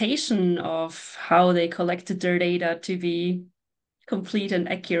documentation of how they collected their data to be complete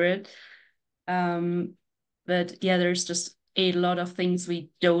and accurate. But yeah, there's just a lot of things we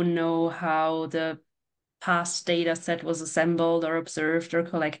don't know how the past data set was assembled or observed or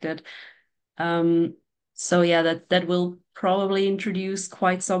collected. So yeah, that will probably introduce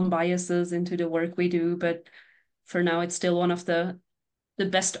quite some biases into the work we do, but for now it's still one of the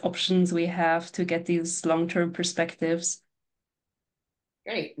best options we have to get these long-term perspectives.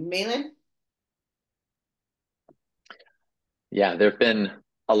 Great. Malin? Yeah, there have been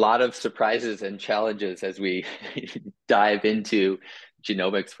a lot of surprises and challenges as we dive into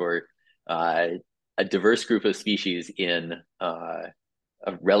genomics for a a diverse group of species in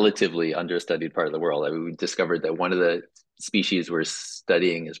a relatively understudied part of the world. I mean, we discovered that one of the species we're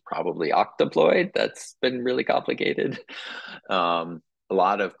studying is probably octoploid. That's been really complicated. A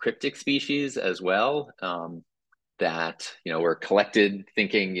lot of cryptic species as well, that were collected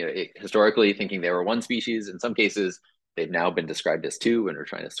thinking, historically thinking they were one species. In some cases, they've now been described as two, and we're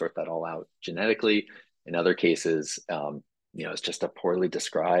trying to sort that all out genetically. In other cases, it's just a poorly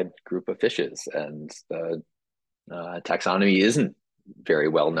described group of fishes, and the taxonomy isn't very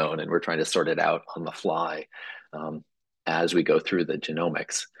well known, and we're trying to sort it out on the fly as we go through the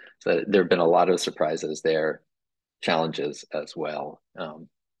genomics. So there have been a lot of surprises there, challenges as well.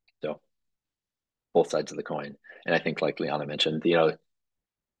 So both sides of the coin. And I think, like Leana mentioned,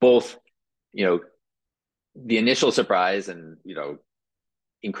 both, the initial surprise and,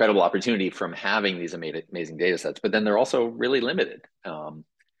 incredible opportunity from having these amazing data sets, but then they're also really limited.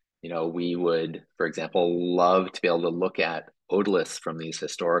 We would, for example, love to be able to look at otoliths from these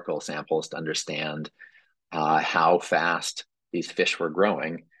historical samples to understand how fast these fish were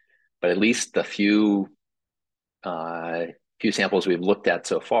growing. But at least the few samples we've looked at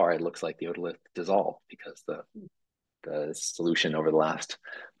so far, it looks like the otolith dissolved because the solution over the last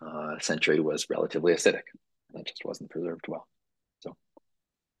century was relatively acidic. That just wasn't preserved well. So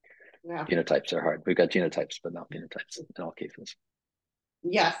yeah. Phenotypes are hard. We've got genotypes, but not phenotypes in all cases.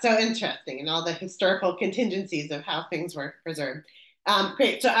 Yeah, so interesting, and all the historical contingencies of how things were preserved.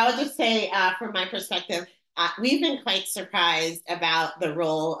 Great. So I'll just say, from my perspective, we've been quite surprised about the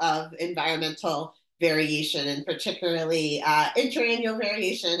role of environmental variation, and particularly interannual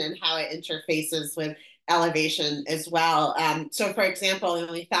variation, and how it interfaces with elevation as well. So, for example,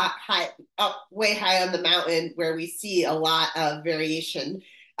 when we thought way high on the mountain, where we see a lot of variation,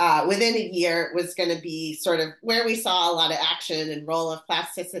 within a year was going to be sort of where we saw a lot of action and role of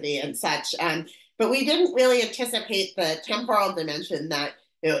plasticity and such. But we didn't really anticipate the temporal dimension that,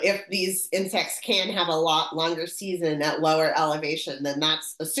 if these insects can have a lot longer season at lower elevation, then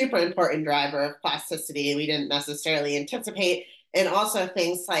that's a super important driver of plasticity we didn't necessarily anticipate. And also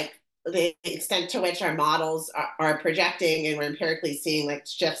things like the extent to which our models are projecting, and we're empirically seeing like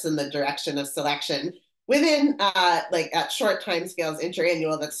shifts in the direction of selection within like at short time scales,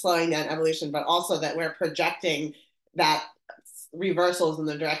 interannual, that's slowing down evolution, but also that we're projecting that reversals in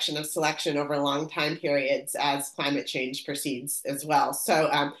the direction of selection over long time periods as climate change proceeds as well. So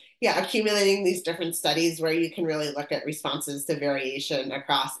yeah, accumulating these different studies where you can really look at responses to variation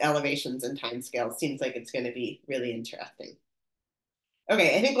across elevations and time scales seems like it's going to be really interesting.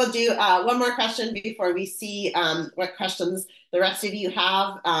 Okay, I think we'll do one more question before we see what questions the rest of you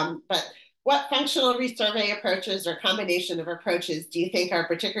have. But what functional resurvey approaches or combination of approaches do you think are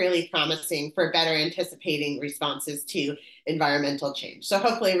particularly promising for better anticipating responses to environmental change? So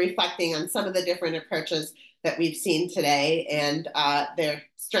hopefully reflecting on some of the different approaches that we've seen today and their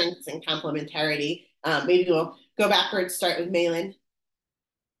strengths and complementarity. Maybe we'll go backwards, start with Malin.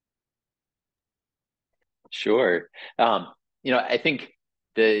 Sure. I think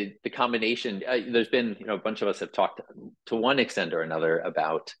the combination, there's been, a bunch of us have talked to one extent or another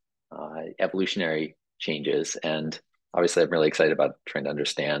about evolutionary changes, and obviously I'm really excited about trying to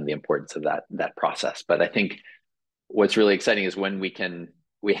understand the importance of that process. But I think what's really exciting is when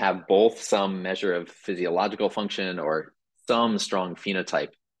we have both some measure of physiological function or some strong phenotype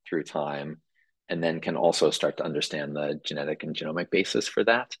through time, and then can also start to understand the genetic and genomic basis for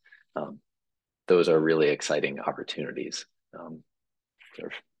that. Those are really exciting opportunities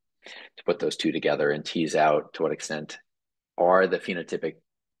sort of to put those two together and tease out to what extent are the phenotypic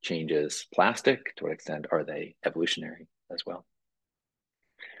changes plastic, to what extent are they evolutionary as well.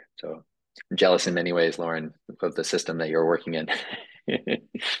 So I'm jealous in many ways, Lauren, of the system that you're working in.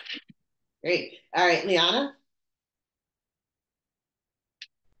 Great. All right, Leana?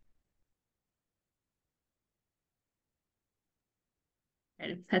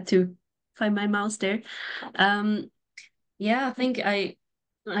 I had to find my mouse there. Yeah, I think I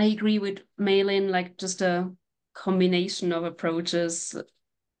agree with Malin, like just a combination of approaches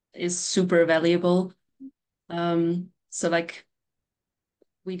is super valuable. So like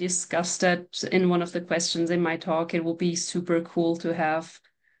we discussed that in one of the questions in my talk, it will be super cool to have,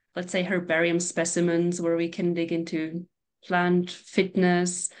 let's say, herbarium specimens where we can dig into plant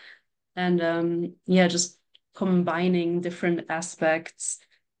fitness and yeah, just combining different aspects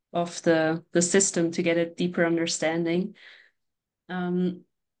of the system to get a deeper understanding.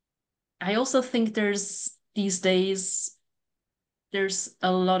 I also think these days there's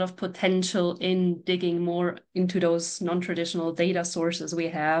a lot of potential in digging more into those non-traditional data sources we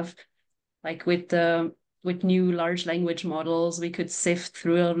have. Like with new large language models, we could sift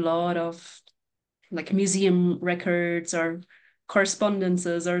through a lot of like museum records or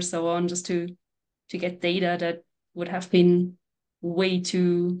correspondences or so on, just to get data that would have been way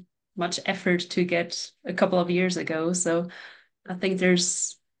too much effort to get a couple of years ago. So I think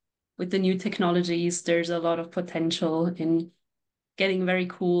with the new technologies, there's a lot of potential in getting very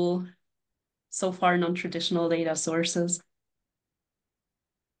cool, so far non-traditional data sources.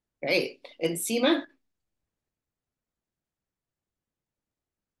 Great. And Seema?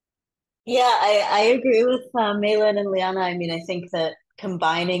 Yeah, I agree with Malin and Leana. I mean, I think that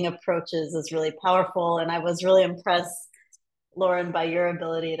combining approaches is really powerful. And I was really impressed, Lauren, by your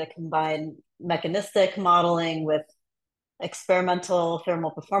ability to combine mechanistic modeling with experimental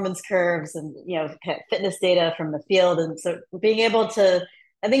thermal performance curves and fitness data from the field. And so being able to,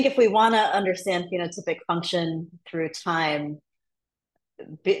 I think if we want to understand phenotypic function through time,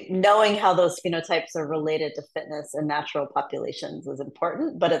 knowing how those phenotypes are related to fitness in natural populations is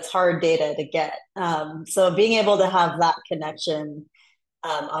important, but it's hard data to get. So being able to have that connection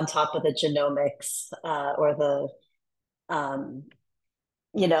on top of the genomics or the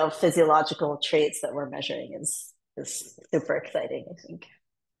physiological traits that we're measuring is super exciting, I think.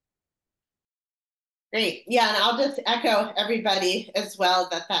 Great. Yeah, and I'll just echo everybody as well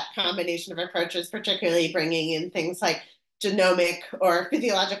that combination of approaches, particularly bringing in things like genomic or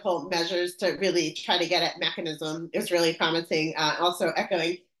physiological measures to really try to get at mechanism is really promising. Also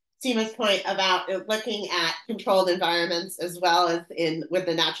echoing Seema's point about looking at controlled environments as well as with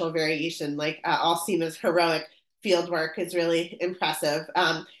the natural variation, like all Seema's heroic field work is really impressive.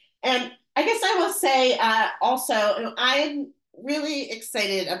 And I guess I will say also, I'm really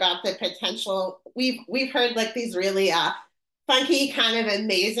excited about the potential. We've heard like these really funky, kind of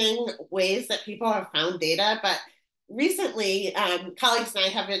amazing ways that people have found data, but recently, colleagues and I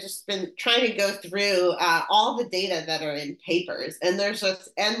have just been trying to go through all the data that are in papers, and there's just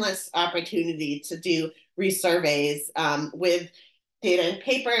endless opportunity to do resurveys with data in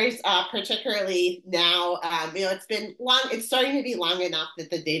papers, particularly now. It's been long, it's starting to be long enough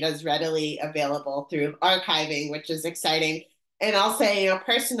that the data is readily available through archiving, which is exciting. And I'll say,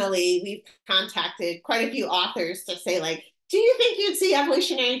 personally, we've contacted quite a few authors to say, like, do you think you'd see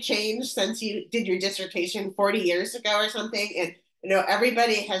evolutionary change since you did your dissertation 40 years ago or something? And,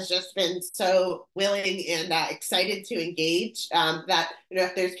 everybody has just been so willing and excited to engage that,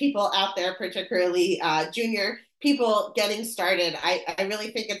 if there's people out there, particularly junior people getting started, I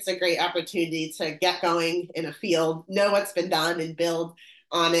really think it's a great opportunity to get going in a field, know what's been done and build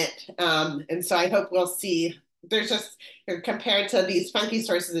on it. And so I hope we'll see, there's just, compared to these funky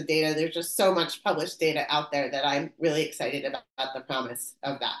sources of data, there's just so much published data out there that I'm really excited about the promise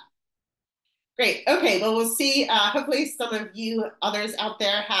of that. Great. Okay. Well, we'll see. Hopefully some of you others out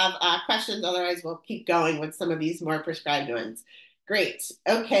there have questions. Otherwise, we'll keep going with some of these more prescribed ones. Great.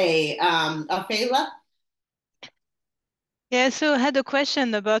 Okay. Afela? Yeah, so I had a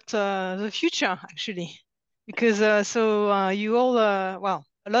question about the future, actually, because you all, well,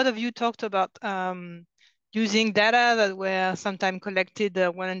 a lot of you talked about using data that were sometime collected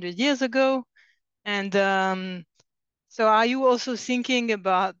 100 years ago. And so are you also thinking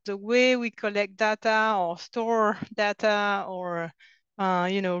about the way we collect data or store data or,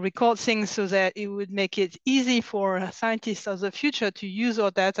 record things so that it would make it easy for scientists of the future to use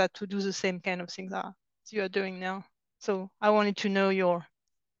our data to do the same kind of things as you are doing now? So I wanted to know your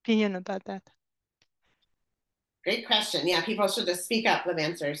opinion about that. Great question. Yeah, people should just speak up with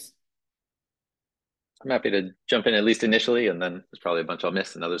answers. I'm happy to jump in at least initially, and then there's probably a bunch I'll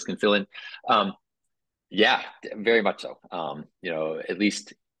miss and others can fill in. Yeah, very much so. At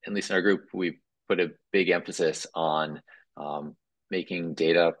least in our group, we put a big emphasis on making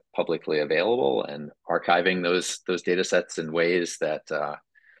data publicly available and archiving those data sets in ways that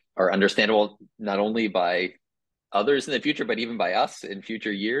are understandable not only by others in the future, but even by us in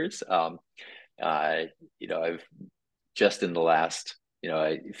future years. I've just in the last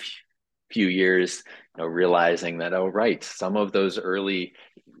few years, realizing that, oh, right, some of those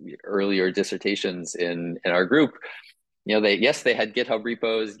earlier dissertations in our group, they had GitHub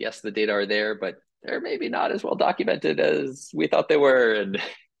repos, yes, the data are there, but they're maybe not as well documented as we thought they were. And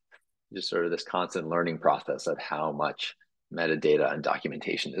just sort of this constant learning process of how much metadata and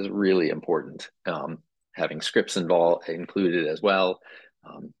documentation is really important. Having scripts included as well,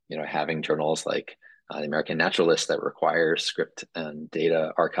 having journals like the American Naturalist that require script and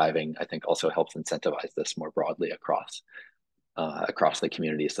data archiving, I think also helps incentivize this more broadly across the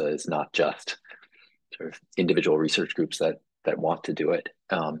community. So it's not just sort of individual research groups that want to do it.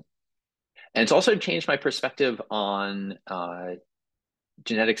 And it's also changed my perspective on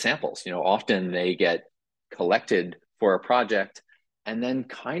genetic samples. Often they get collected for a project and then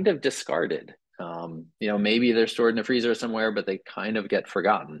kind of discarded. Maybe they're stored in a freezer somewhere, but they kind of get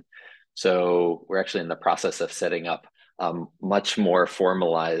forgotten. So we're actually in the process of setting up much more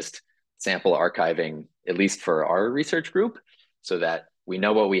formalized sample archiving, at least for our research group, so that we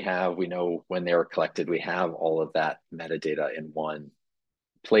know what we have, we know when they were collected, we have all of that metadata in one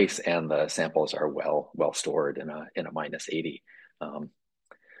place, and the samples are well stored in a -80.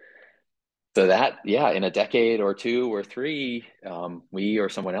 So that, yeah, in a decade or 2 or 3, we or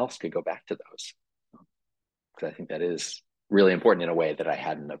someone else could go back to those. Because I think that is really important in a way that I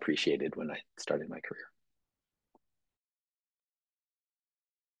hadn't appreciated when I started my career.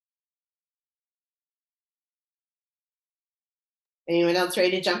 Anyone else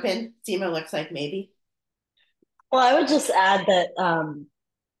ready to jump in? Seema looks like maybe. Well, I would just add that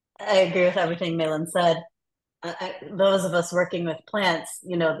I agree with everything Malin said. Those of us working with plants,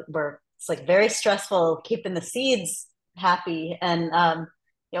 it's like very stressful keeping the seeds happy. And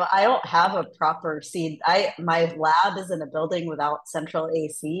I don't have a proper seed. My lab is in a building without central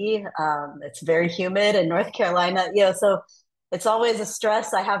AC. It's very humid in North Carolina, so it's always a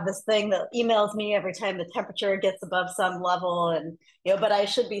stress. I have this thing that emails me every time the temperature gets above some level, and but I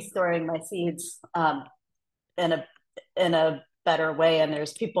should be storing my seeds in a better way. And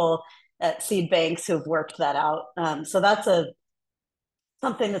there's people at seed banks who've worked that out. So that's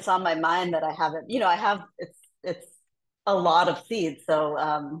something that's on my mind that I haven't. I have it's a lot of seeds, so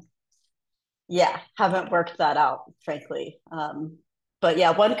haven't worked that out, frankly. But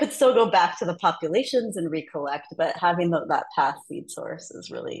yeah, one could still go back to the populations and recollect, but having that past seed source is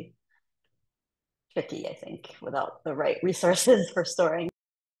really tricky, I think, without the right resources for storing.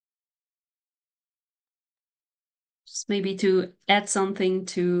 Just maybe to add something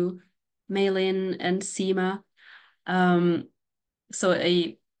to Malin and Seema. So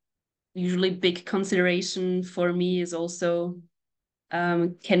a usually big consideration for me is also,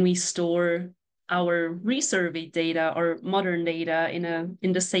 can we store our resurvey data or modern data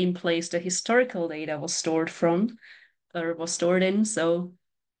in the same place the historical data was stored from or was stored in? So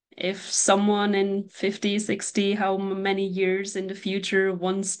if someone in 50, 60, how many years in the future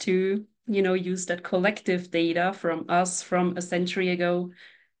wants to, use that collective data from us from a century ago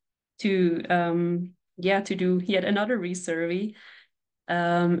to do yet another resurvey,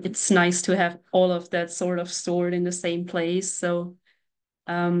 it's nice to have all of that sort of stored in the same place. So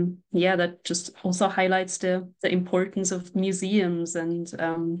that just also highlights the importance of museums and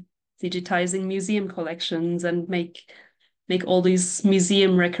digitizing museum collections and make all these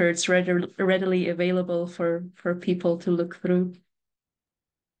museum records readily available for people to look through.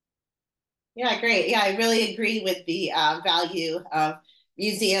 Yeah, great. Yeah, I really agree with the value of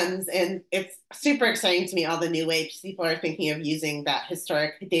museums, and it's super exciting to me all the new ways people are thinking of using that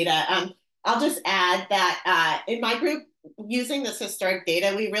historic data. I'll just add that in my group, using this historic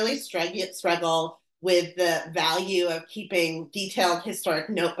data, we really struggle with the value of keeping detailed historic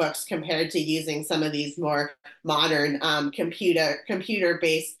notebooks compared to using some of these more modern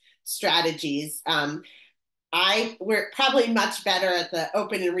computer-based strategies. We're probably much better at the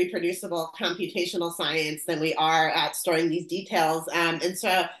open and reproducible computational science than we are at storing these details. And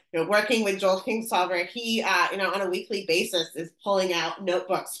so, working with Joel Kingsolver, he, on a weekly basis is pulling out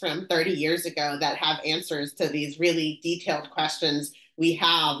notebooks from 30 years ago that have answers to these really detailed questions we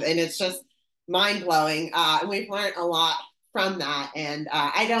have. And it's just mind blowing. And we've learned a lot from that. And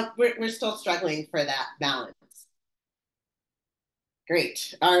we're still struggling for that balance.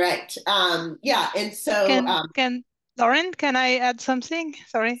 Great. All right. And so Lauren, can I add something?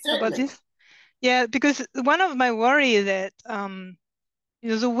 Sorry about this. Yeah, because one of my worry is that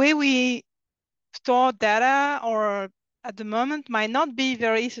the way we store data or at the moment might not be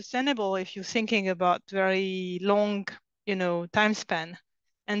very sustainable if you're thinking about very long, time span.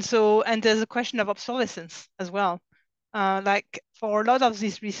 And there's a question of obsolescence as well. Like for a lot of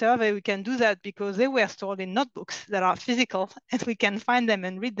this resurvey, we can do that because they were stored in notebooks that are physical and we can find them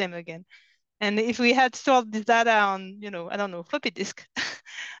and read them again. And if we had stored this data on, I don't know, floppy disk,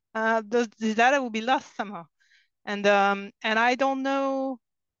 this data would be lost somehow. And I don't know,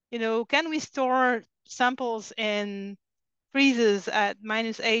 can we store samples in freezers at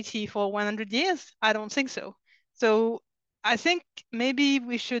 -80 for 100 years? I don't think so. So I think maybe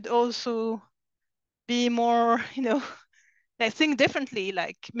we should also be more, think differently.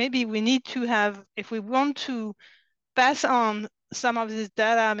 Like maybe we need to have, if we want to pass on some of this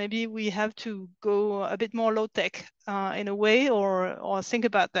data, maybe we have to go a bit more low tech in a way, or think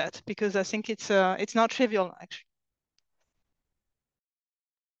about that, because I think it's not trivial actually.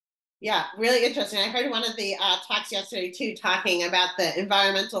 Yeah, really interesting. I heard one of the talks yesterday too, talking about the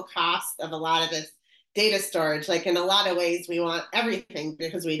environmental cost of a lot of this data storage. Like in a lot of ways, we want everything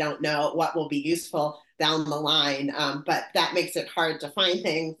because we don't know what will be useful down the line. But that makes it hard to find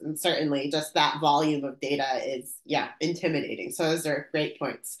things. And certainly just that volume of data is, yeah, intimidating. So those are great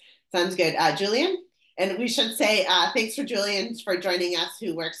points. Sounds good. Julian? And we should say thanks for Julian for joining us,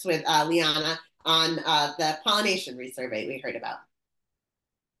 who works with Leana on the pollination resurvey we heard about.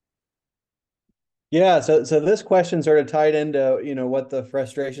 Yeah, so this question sort of tied into, what the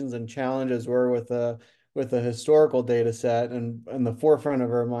frustrations and challenges were with the historical data set, and the forefront of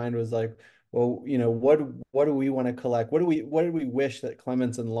our mind was like, well, what do we want to collect? What did we wish that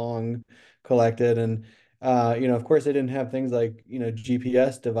Clements and Long collected? And of course they didn't have things like,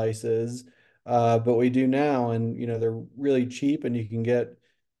 GPS devices, but we do now, and they're really cheap, and you can get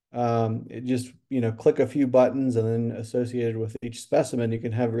it just, click a few buttons, and then associated with each specimen, you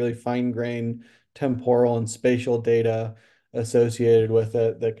can have really fine grained temporal and spatial data associated with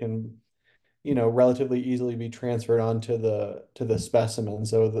it that can, relatively easily be transferred onto the specimen.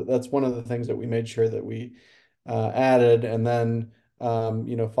 So that's one of the things that we made sure that we added. And then,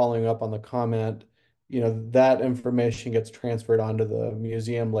 following up on the comment, that information gets transferred onto the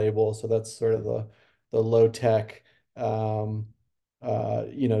museum label. So that's sort of the low tech, um, uh,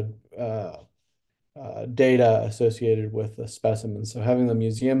 you know, uh, data associated with the specimen. So having the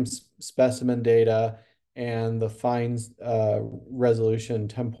museum specimen data and the fine resolution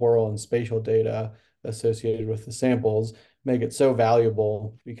temporal and spatial data associated with the samples make it so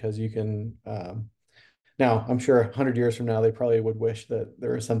valuable, because you can, now I'm sure 100 years from now, they probably would wish that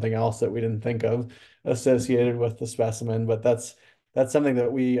there was something else that we didn't think of associated with the specimen, but that's something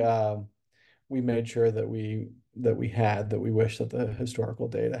that we made sure that we wish that the historical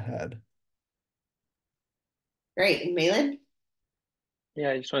data had. Great. And Malin?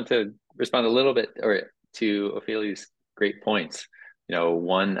 Yeah, I just wanted to respond a little bit to Ophelia's great points.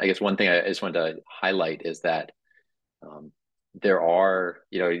 One thing I just wanted to highlight is that there are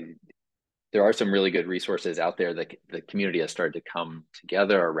some really good resources out there that the community has started to come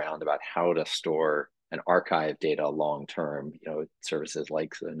together around about how to store and archive data long term. Services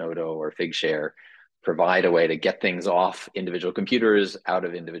like Zenodo or Figshare provide a way to get things off individual computers, out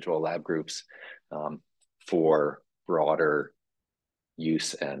of individual lab groups, for broader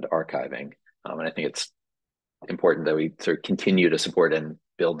use and archiving. And I think it's important that we sort of continue to support and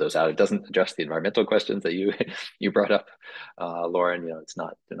build those out. It doesn't address the environmental questions that you brought up, Lauren.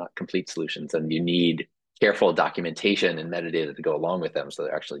 They're not complete solutions, and you need careful documentation and metadata to go along with them so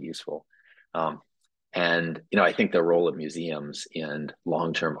they're actually useful. And I think the role of museums in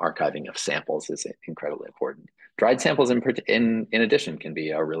long-term archiving of samples is incredibly important. Dried samples in addition can be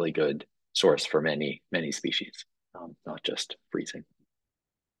a really good source for many species, not just freezing.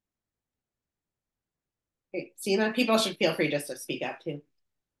 Great. Seema, people should feel free just to speak up too.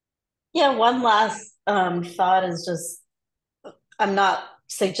 Yeah, one last thought is just, I'm not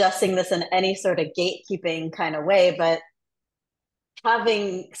suggesting this in any sort of gatekeeping kind of way, but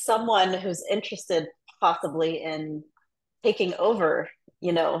having someone who's interested possibly in taking over,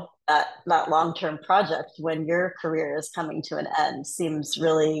 that long-term project when your career is coming to an end seems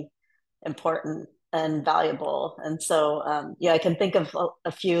really important and valuable. And so, I can think of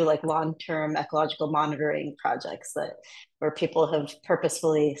a few like long-term ecological monitoring projects where people have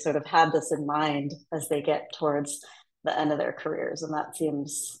purposefully sort of had this in mind as they get towards the end of their careers. And that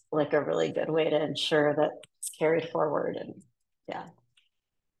seems like a really good way to ensure that it's carried forward. And yeah.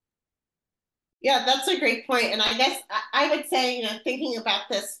 Yeah, that's a great point. And I guess I would say, thinking about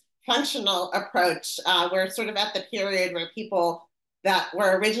this functional approach, we're sort of at the period where people that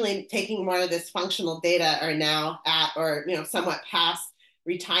were originally taking more of this functional data are now at, or somewhat past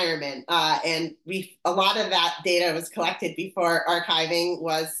retirement. And a lot of that data was collected before archiving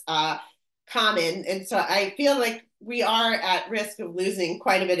was common. And so I feel like we are at risk of losing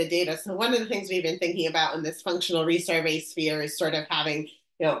quite a bit of data. So one of the things we've been thinking about in this functional resurvey sphere is sort of having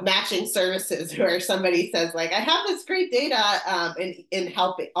matching services where somebody says like, I have this great data, and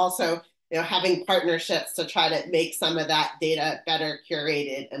help also, having partnerships to try to make some of that data better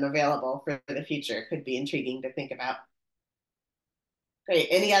curated and available for the future could be intriguing to think about. Great.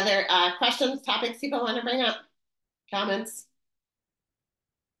 Any other questions, topics people want to bring up? Comments?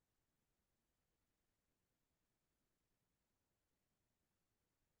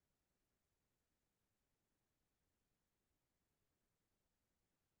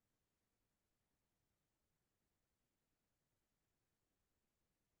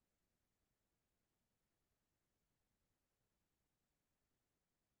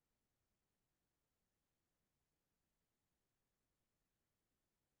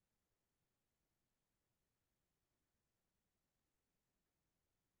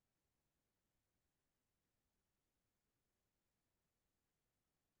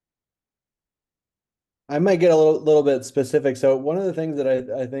 I might get a little bit specific. So one of the things that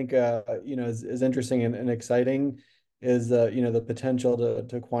I think is interesting and exciting is the potential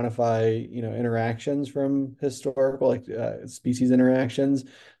to quantify interactions from historical like species interactions.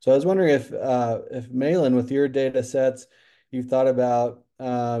 So I was wondering if Malin, with your data sets, you've thought about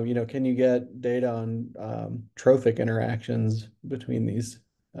can you get data on trophic interactions between these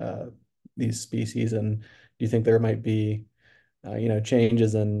species, and do you think there might be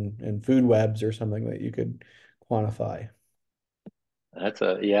changes in food webs or something that you could quantify?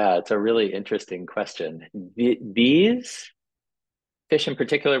 It's a really interesting question. These fish in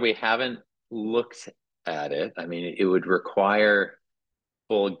particular, we haven't looked at it. I mean, it would require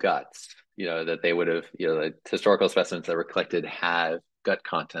full guts, that they would have, the historical specimens that were collected have gut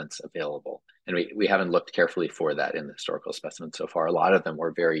contents available. And we haven't looked carefully for that in the historical specimens so far. A lot of them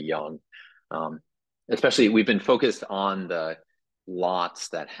were very young. Especially, we've been focused on the lots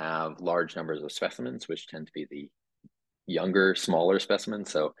that have large numbers of specimens, which tend to be the younger, smaller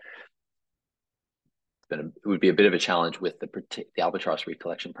specimens. So it would be a bit of a challenge with the albatross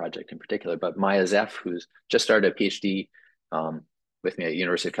recollection project in particular. But Maya Zeff, who's just started a PhD with me at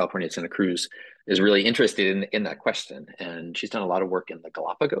University of California at Santa Cruz, is really interested in that question. And she's done a lot of work in the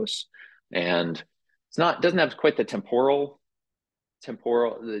Galapagos. And doesn't have quite the temporal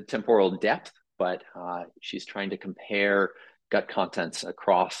depth, but she's trying to compare gut contents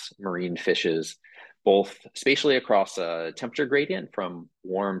across marine fishes, both spatially across a temperature gradient from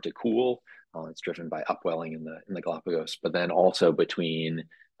warm to cool. It's driven by upwelling in the Galapagos, but then also between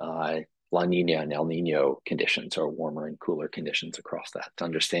La Nina and El Nino conditions, or warmer and cooler conditions across that, to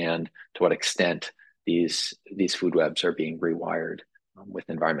understand to what extent these food webs are being rewired with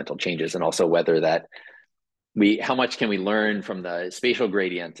environmental changes, and also whether that how much can we learn from the spatial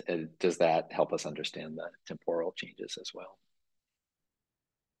gradient? Does that help us understand the temporal changes as well?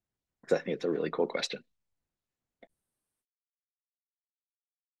 Because I think it's a really cool question.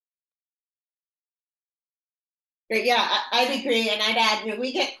 Great. Yeah, I'd agree. And I'd add,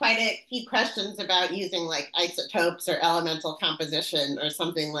 we get quite a few questions about using like isotopes or elemental composition or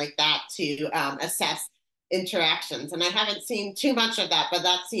something like that to assess interactions. And I haven't seen too much of that, but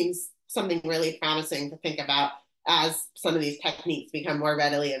that seems something really promising to think about as some of these techniques become more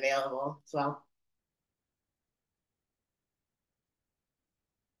readily available as well.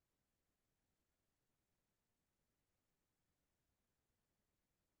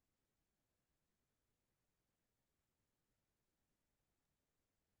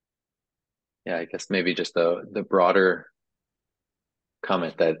 Yeah, I guess maybe just the broader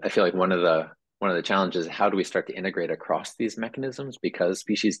comment that I feel like one of the challenges is how do we start to integrate across these mechanisms, because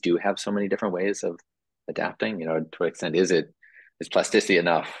species do have so many different ways of adapting. To what extent is plasticity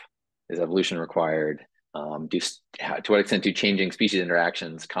enough? Is evolution required? To what extent do changing species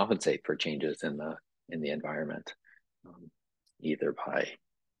interactions compensate for changes in the environment, either by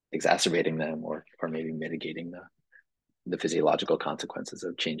exacerbating them or maybe mitigating the physiological consequences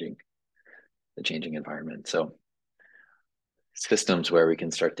of the changing environment. So systems where we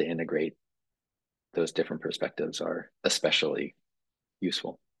can start to integrate those different perspectives are especially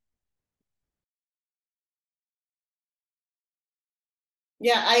useful.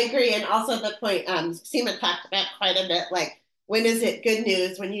 Yeah, I agree. And also the point Seema talked about quite a bit, like when is it good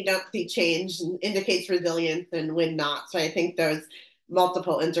news when you don't see change and indicates resilience, and when not. So I think those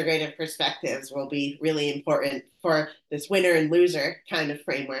multiple integrative perspectives will be really important for this winner and loser kind of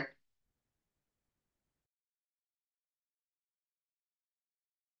framework.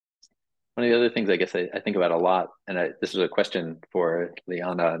 One of the other things I guess I think about a lot, and this is a question for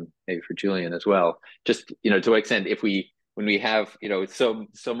Leana and maybe for Julian as well, just, to what extent when we have, so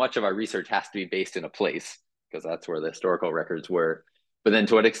much of our research has to be based in a place, because that's where the historical records were. But then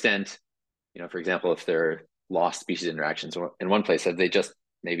to what extent, for example, if there are lost species interactions in one place, that they just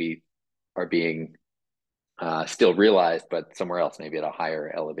maybe are being still realized, but somewhere else, maybe at a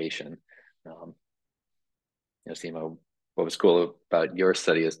higher elevation. Seema, what was cool about your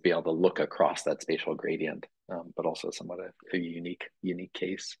study is to be able to look across that spatial gradient, but also somewhat a unique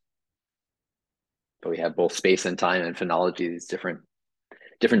case. But we have both space and time and phenology, these different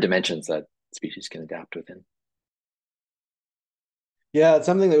dimensions that species can adapt within. Yeah, it's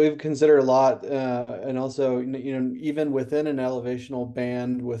something that we've considered a lot, and also, even within an elevational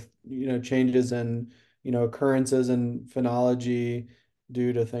band with, changes in, occurrences in phenology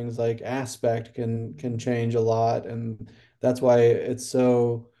due to things like aspect can change a lot, and that's why it's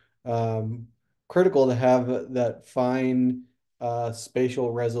so critical to have that fine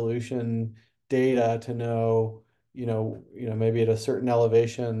spatial resolution data to know, maybe at a certain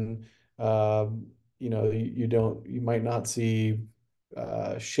elevation, you might not see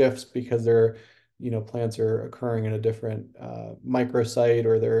shifts because they're plants are occurring in a different microsite,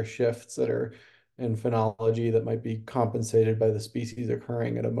 or there are shifts that are in phenology that might be compensated by the species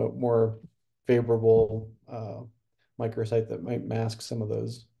occurring at a more favorable microsite that might mask some of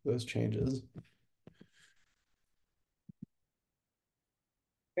those changes.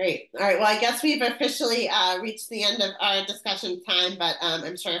 Great. All right. Well, I guess we've officially reached the end of our discussion time, but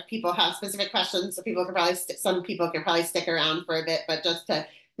I'm sure if people have specific questions, some people can probably stick around for a bit. But just to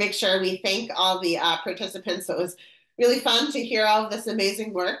make sure we thank all the participants, it was really fun to hear all of this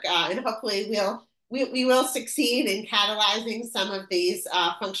amazing work, and hopefully we will succeed in catalyzing some of these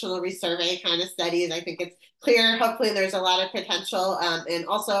functional resurvey kind of studies. I think it's clear. Hopefully, there's a lot of potential, and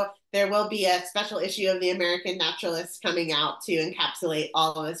also there will be a special issue of the American Naturalist coming out to encapsulate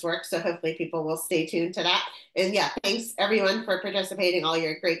all of this work. So hopefully people will stay tuned to that. And yeah, thanks everyone for participating, all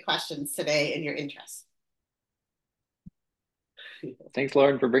your great questions today and your interest. Thanks,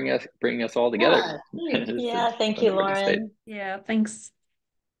 Lauren, for bringing us all together. Yeah, thank you, Lauren. Yeah, thanks.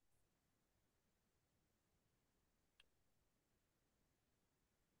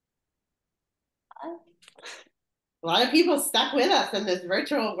 A lot of people stuck with us in this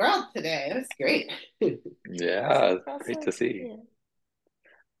virtual world today. It was great. Yeah, great to see.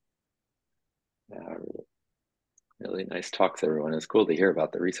 Yeah, really nice talks, everyone. It's cool to hear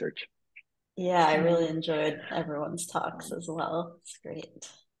about the research. Yeah, I really enjoyed everyone's talks as well. It's great.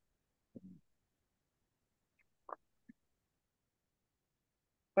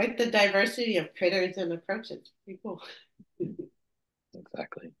 Quite the diversity of critters and approaches. Pretty cool.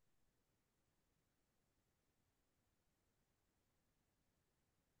 Exactly.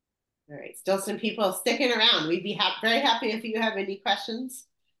 All right, still some people sticking around. We'd be very happy if you have any questions.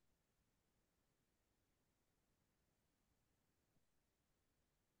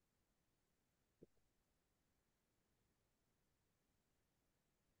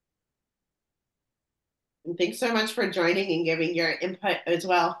 And thanks so much for joining and giving your input as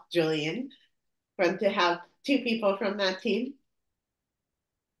well, Julian. Fun to have two people from that team.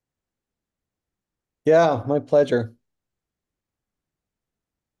 Yeah, my pleasure.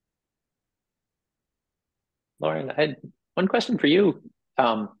 Lauren, I had one question for you.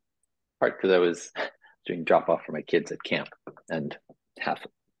 Part because I was doing drop off for my kids at camp and half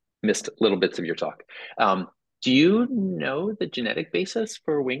missed little bits of your talk. Do you know the genetic basis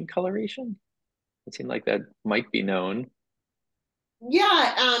for wing coloration? It seemed like that might be known.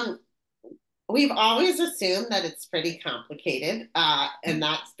 Yeah, we've always assumed that it's pretty complicated, and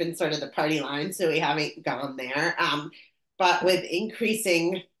that's been sort of the party line, so we haven't gone there. But with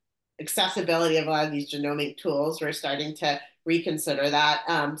increasing accessibility of a lot of these genomic tools, we're starting to reconsider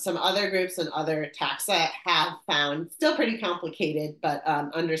that. Some other groups and other taxa have found still pretty complicated, but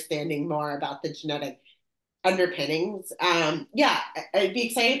understanding more about the genetic underpinnings. Yeah, I'd be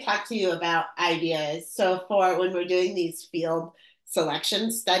excited to talk to you about ideas. So for when we're doing these field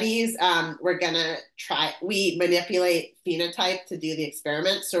selection studies, we manipulate phenotype to do the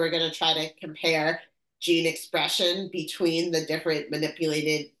experiment. So we're gonna try to compare gene expression between the different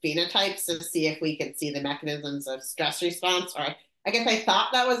manipulated phenotypes to see if we can see the mechanisms of stress response. Or I guess I thought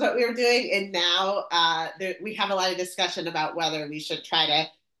that was what we were doing. And now we have a lot of discussion about whether we should try to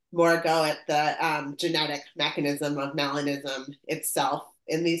more go at the genetic mechanism of melanism itself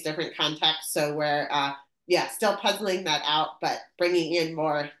in these different contexts. So we're, still puzzling that out, but bringing in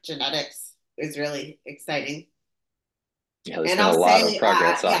more genetics is really exciting. Yeah, there's been a lot of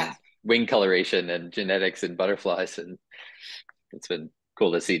progress on wing coloration and genetics in butterflies, and it's been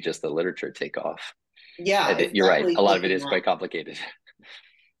cool to see just the literature take off. Yeah, you're right. A lot of it is quite complicated.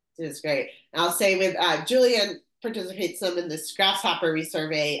 It is great. And I'll say with Julian participates some in this grasshopper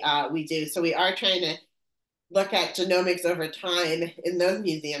resurvey we do. So we are trying to look at genomics over time in those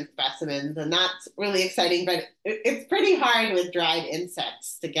museum specimens, and that's really exciting, but it's pretty hard with dried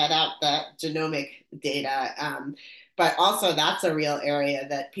insects to get out the genomic data. But also that's a real area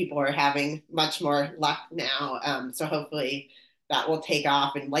that people are having much more luck now. So hopefully that will take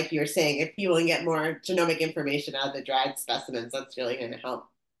off. And like you were saying, if people can get more genomic information out of the dried specimens, that's really going to help.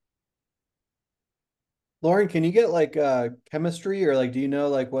 Lauren, can you get like chemistry, or like do you know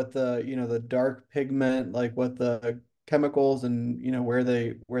like what the dark pigment, like what the chemicals and where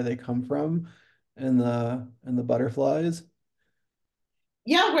they come from in the butterflies?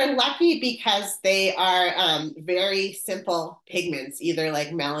 Yeah, we're lucky because they are very simple pigments, either like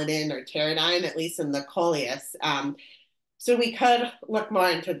melanin or pteridine, at least in the coleus. So we could look more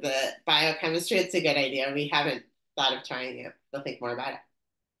into the biochemistry. It's a good idea. We haven't thought of trying it. We'll think more about it.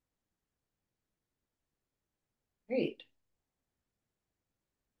 Great.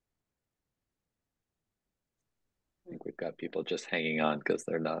 I think we we've got people just hanging on because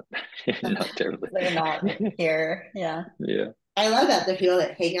they're not not terribly. They're not here. Yeah. Yeah. I love that, the people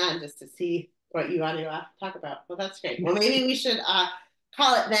that hang on just to see what you want to talk about. Well, that's great. Well, maybe we should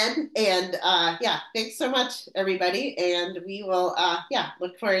call it then. And yeah, thanks so much, everybody. And we will, yeah,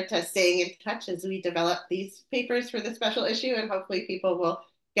 look forward to staying in touch as we develop these papers for the special issue. And hopefully people will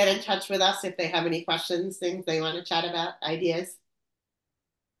get in touch with us if they have any questions, things they want to chat about, ideas.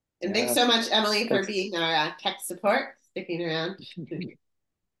 And thanks so much, Emily, for being our tech support, sticking around.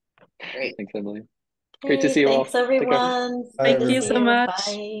 Great. Thanks, Emily. Great to see you all. Thanks, everyone. Thank you See so you. much.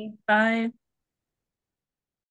 Bye. Bye.